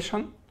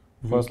formulation.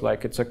 Because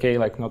like it's okay,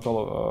 like not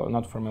all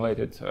not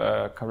formulated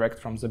correct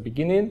from the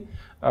beginning.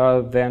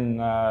 Then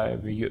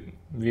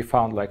we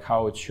found like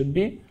how it should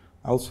be.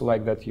 Also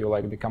like that you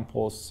like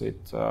decompose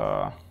it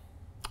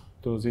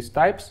to these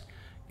types.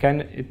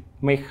 It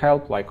may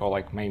help like or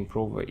like may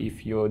improve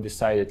if you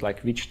decided like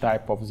which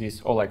type of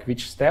this or like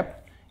which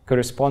step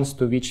corresponds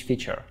to which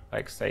feature.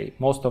 Like say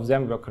most of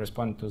them will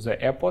correspond to the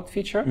airport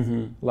feature,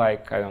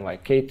 like I don't know,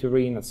 like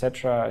catering,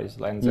 etc. Is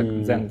then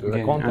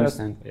the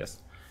contrast. Yes.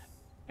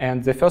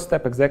 And the first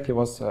step exactly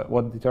was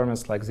what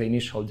determines like the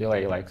initial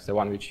delay, like the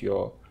one which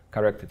you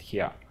corrected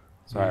here.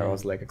 So I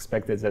was like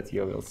expected that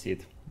you will see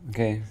it.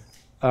 Okay.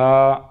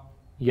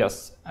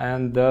 Yes,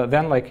 and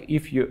then like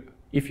if you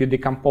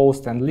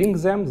decompose and link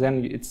them,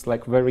 then it's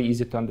like very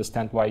easy to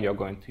understand why you're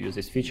going to use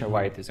this feature,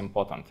 why it is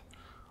important.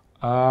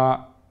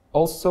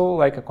 Also,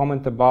 like a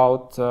comment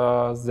about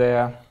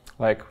the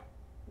like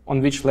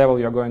on which level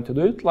you're going to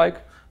do it,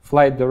 like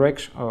flight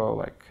direction or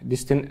like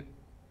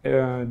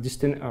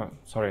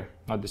sorry,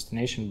 not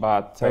destination,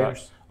 but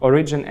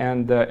origin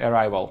and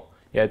arrival.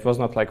 Yeah, it was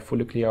not like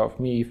fully clear of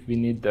me if we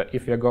need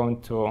if we are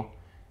going to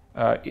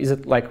is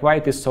it like why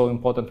it is so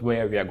important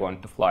where we are going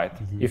to fly it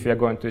if we are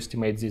going to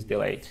estimate this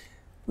delay.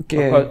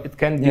 Okay.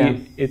 Because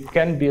it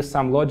can be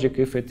some logic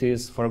if it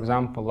is, for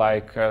example,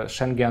 like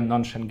Schengen,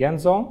 non-Schengen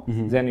zone.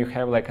 Then you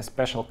have like a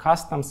special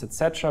customs,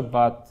 etc.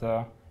 But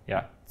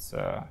yeah, it's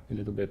a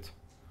little bit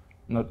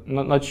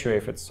not sure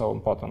if it's so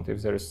important,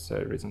 if there is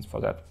reasons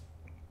for that.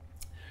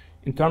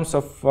 In terms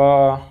of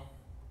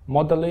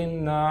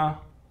modeling,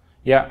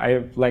 yeah,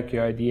 I like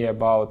your idea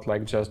about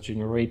like just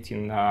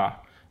generating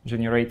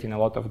a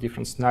lot of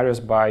different scenarios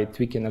by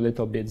tweaking a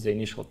little bit the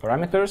initial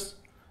parameters.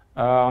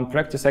 On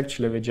practice,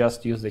 actually, we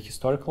just use the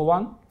historical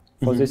one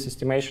for these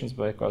estimations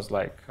because,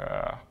 like,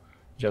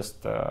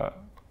 just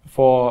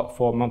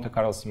for Monte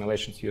Carlo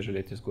simulations, usually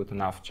it is good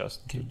enough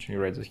just to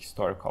generate the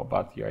historical.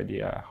 But your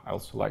idea, I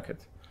also like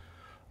it.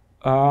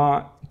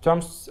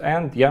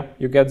 And yeah,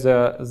 you get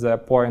the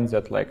point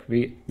that like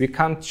we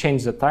can't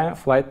change the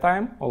flight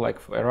time or like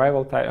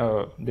arrival time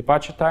or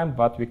departure time,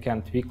 but we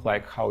can tweak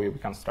like how we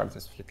construct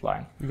this flight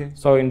line.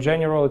 So in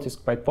general, it is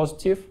quite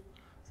positive.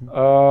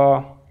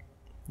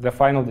 The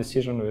final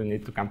decision we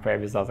need to compare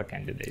with other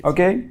candidates.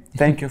 Okay,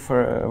 thank you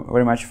for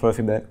very much for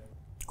feedback.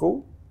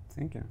 Cool,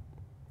 thank you.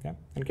 Yeah,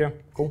 thank you.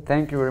 Cool.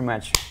 Thank you very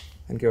much.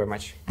 Thank you very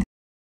much.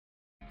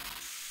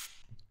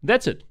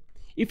 That's it.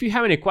 If you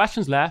have any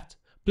questions left,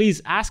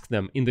 please ask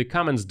them in the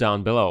comments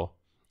down below.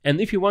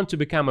 And if you want to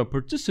become a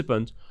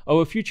participant of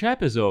a future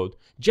episode,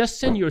 just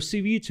send your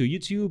CV to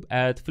YouTube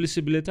at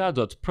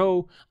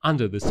feasibilita.pro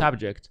under the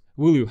subject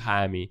 "Will you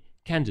hire me?"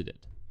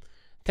 candidate.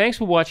 Thanks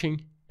for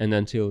watching, and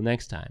until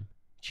next time,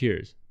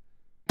 cheers.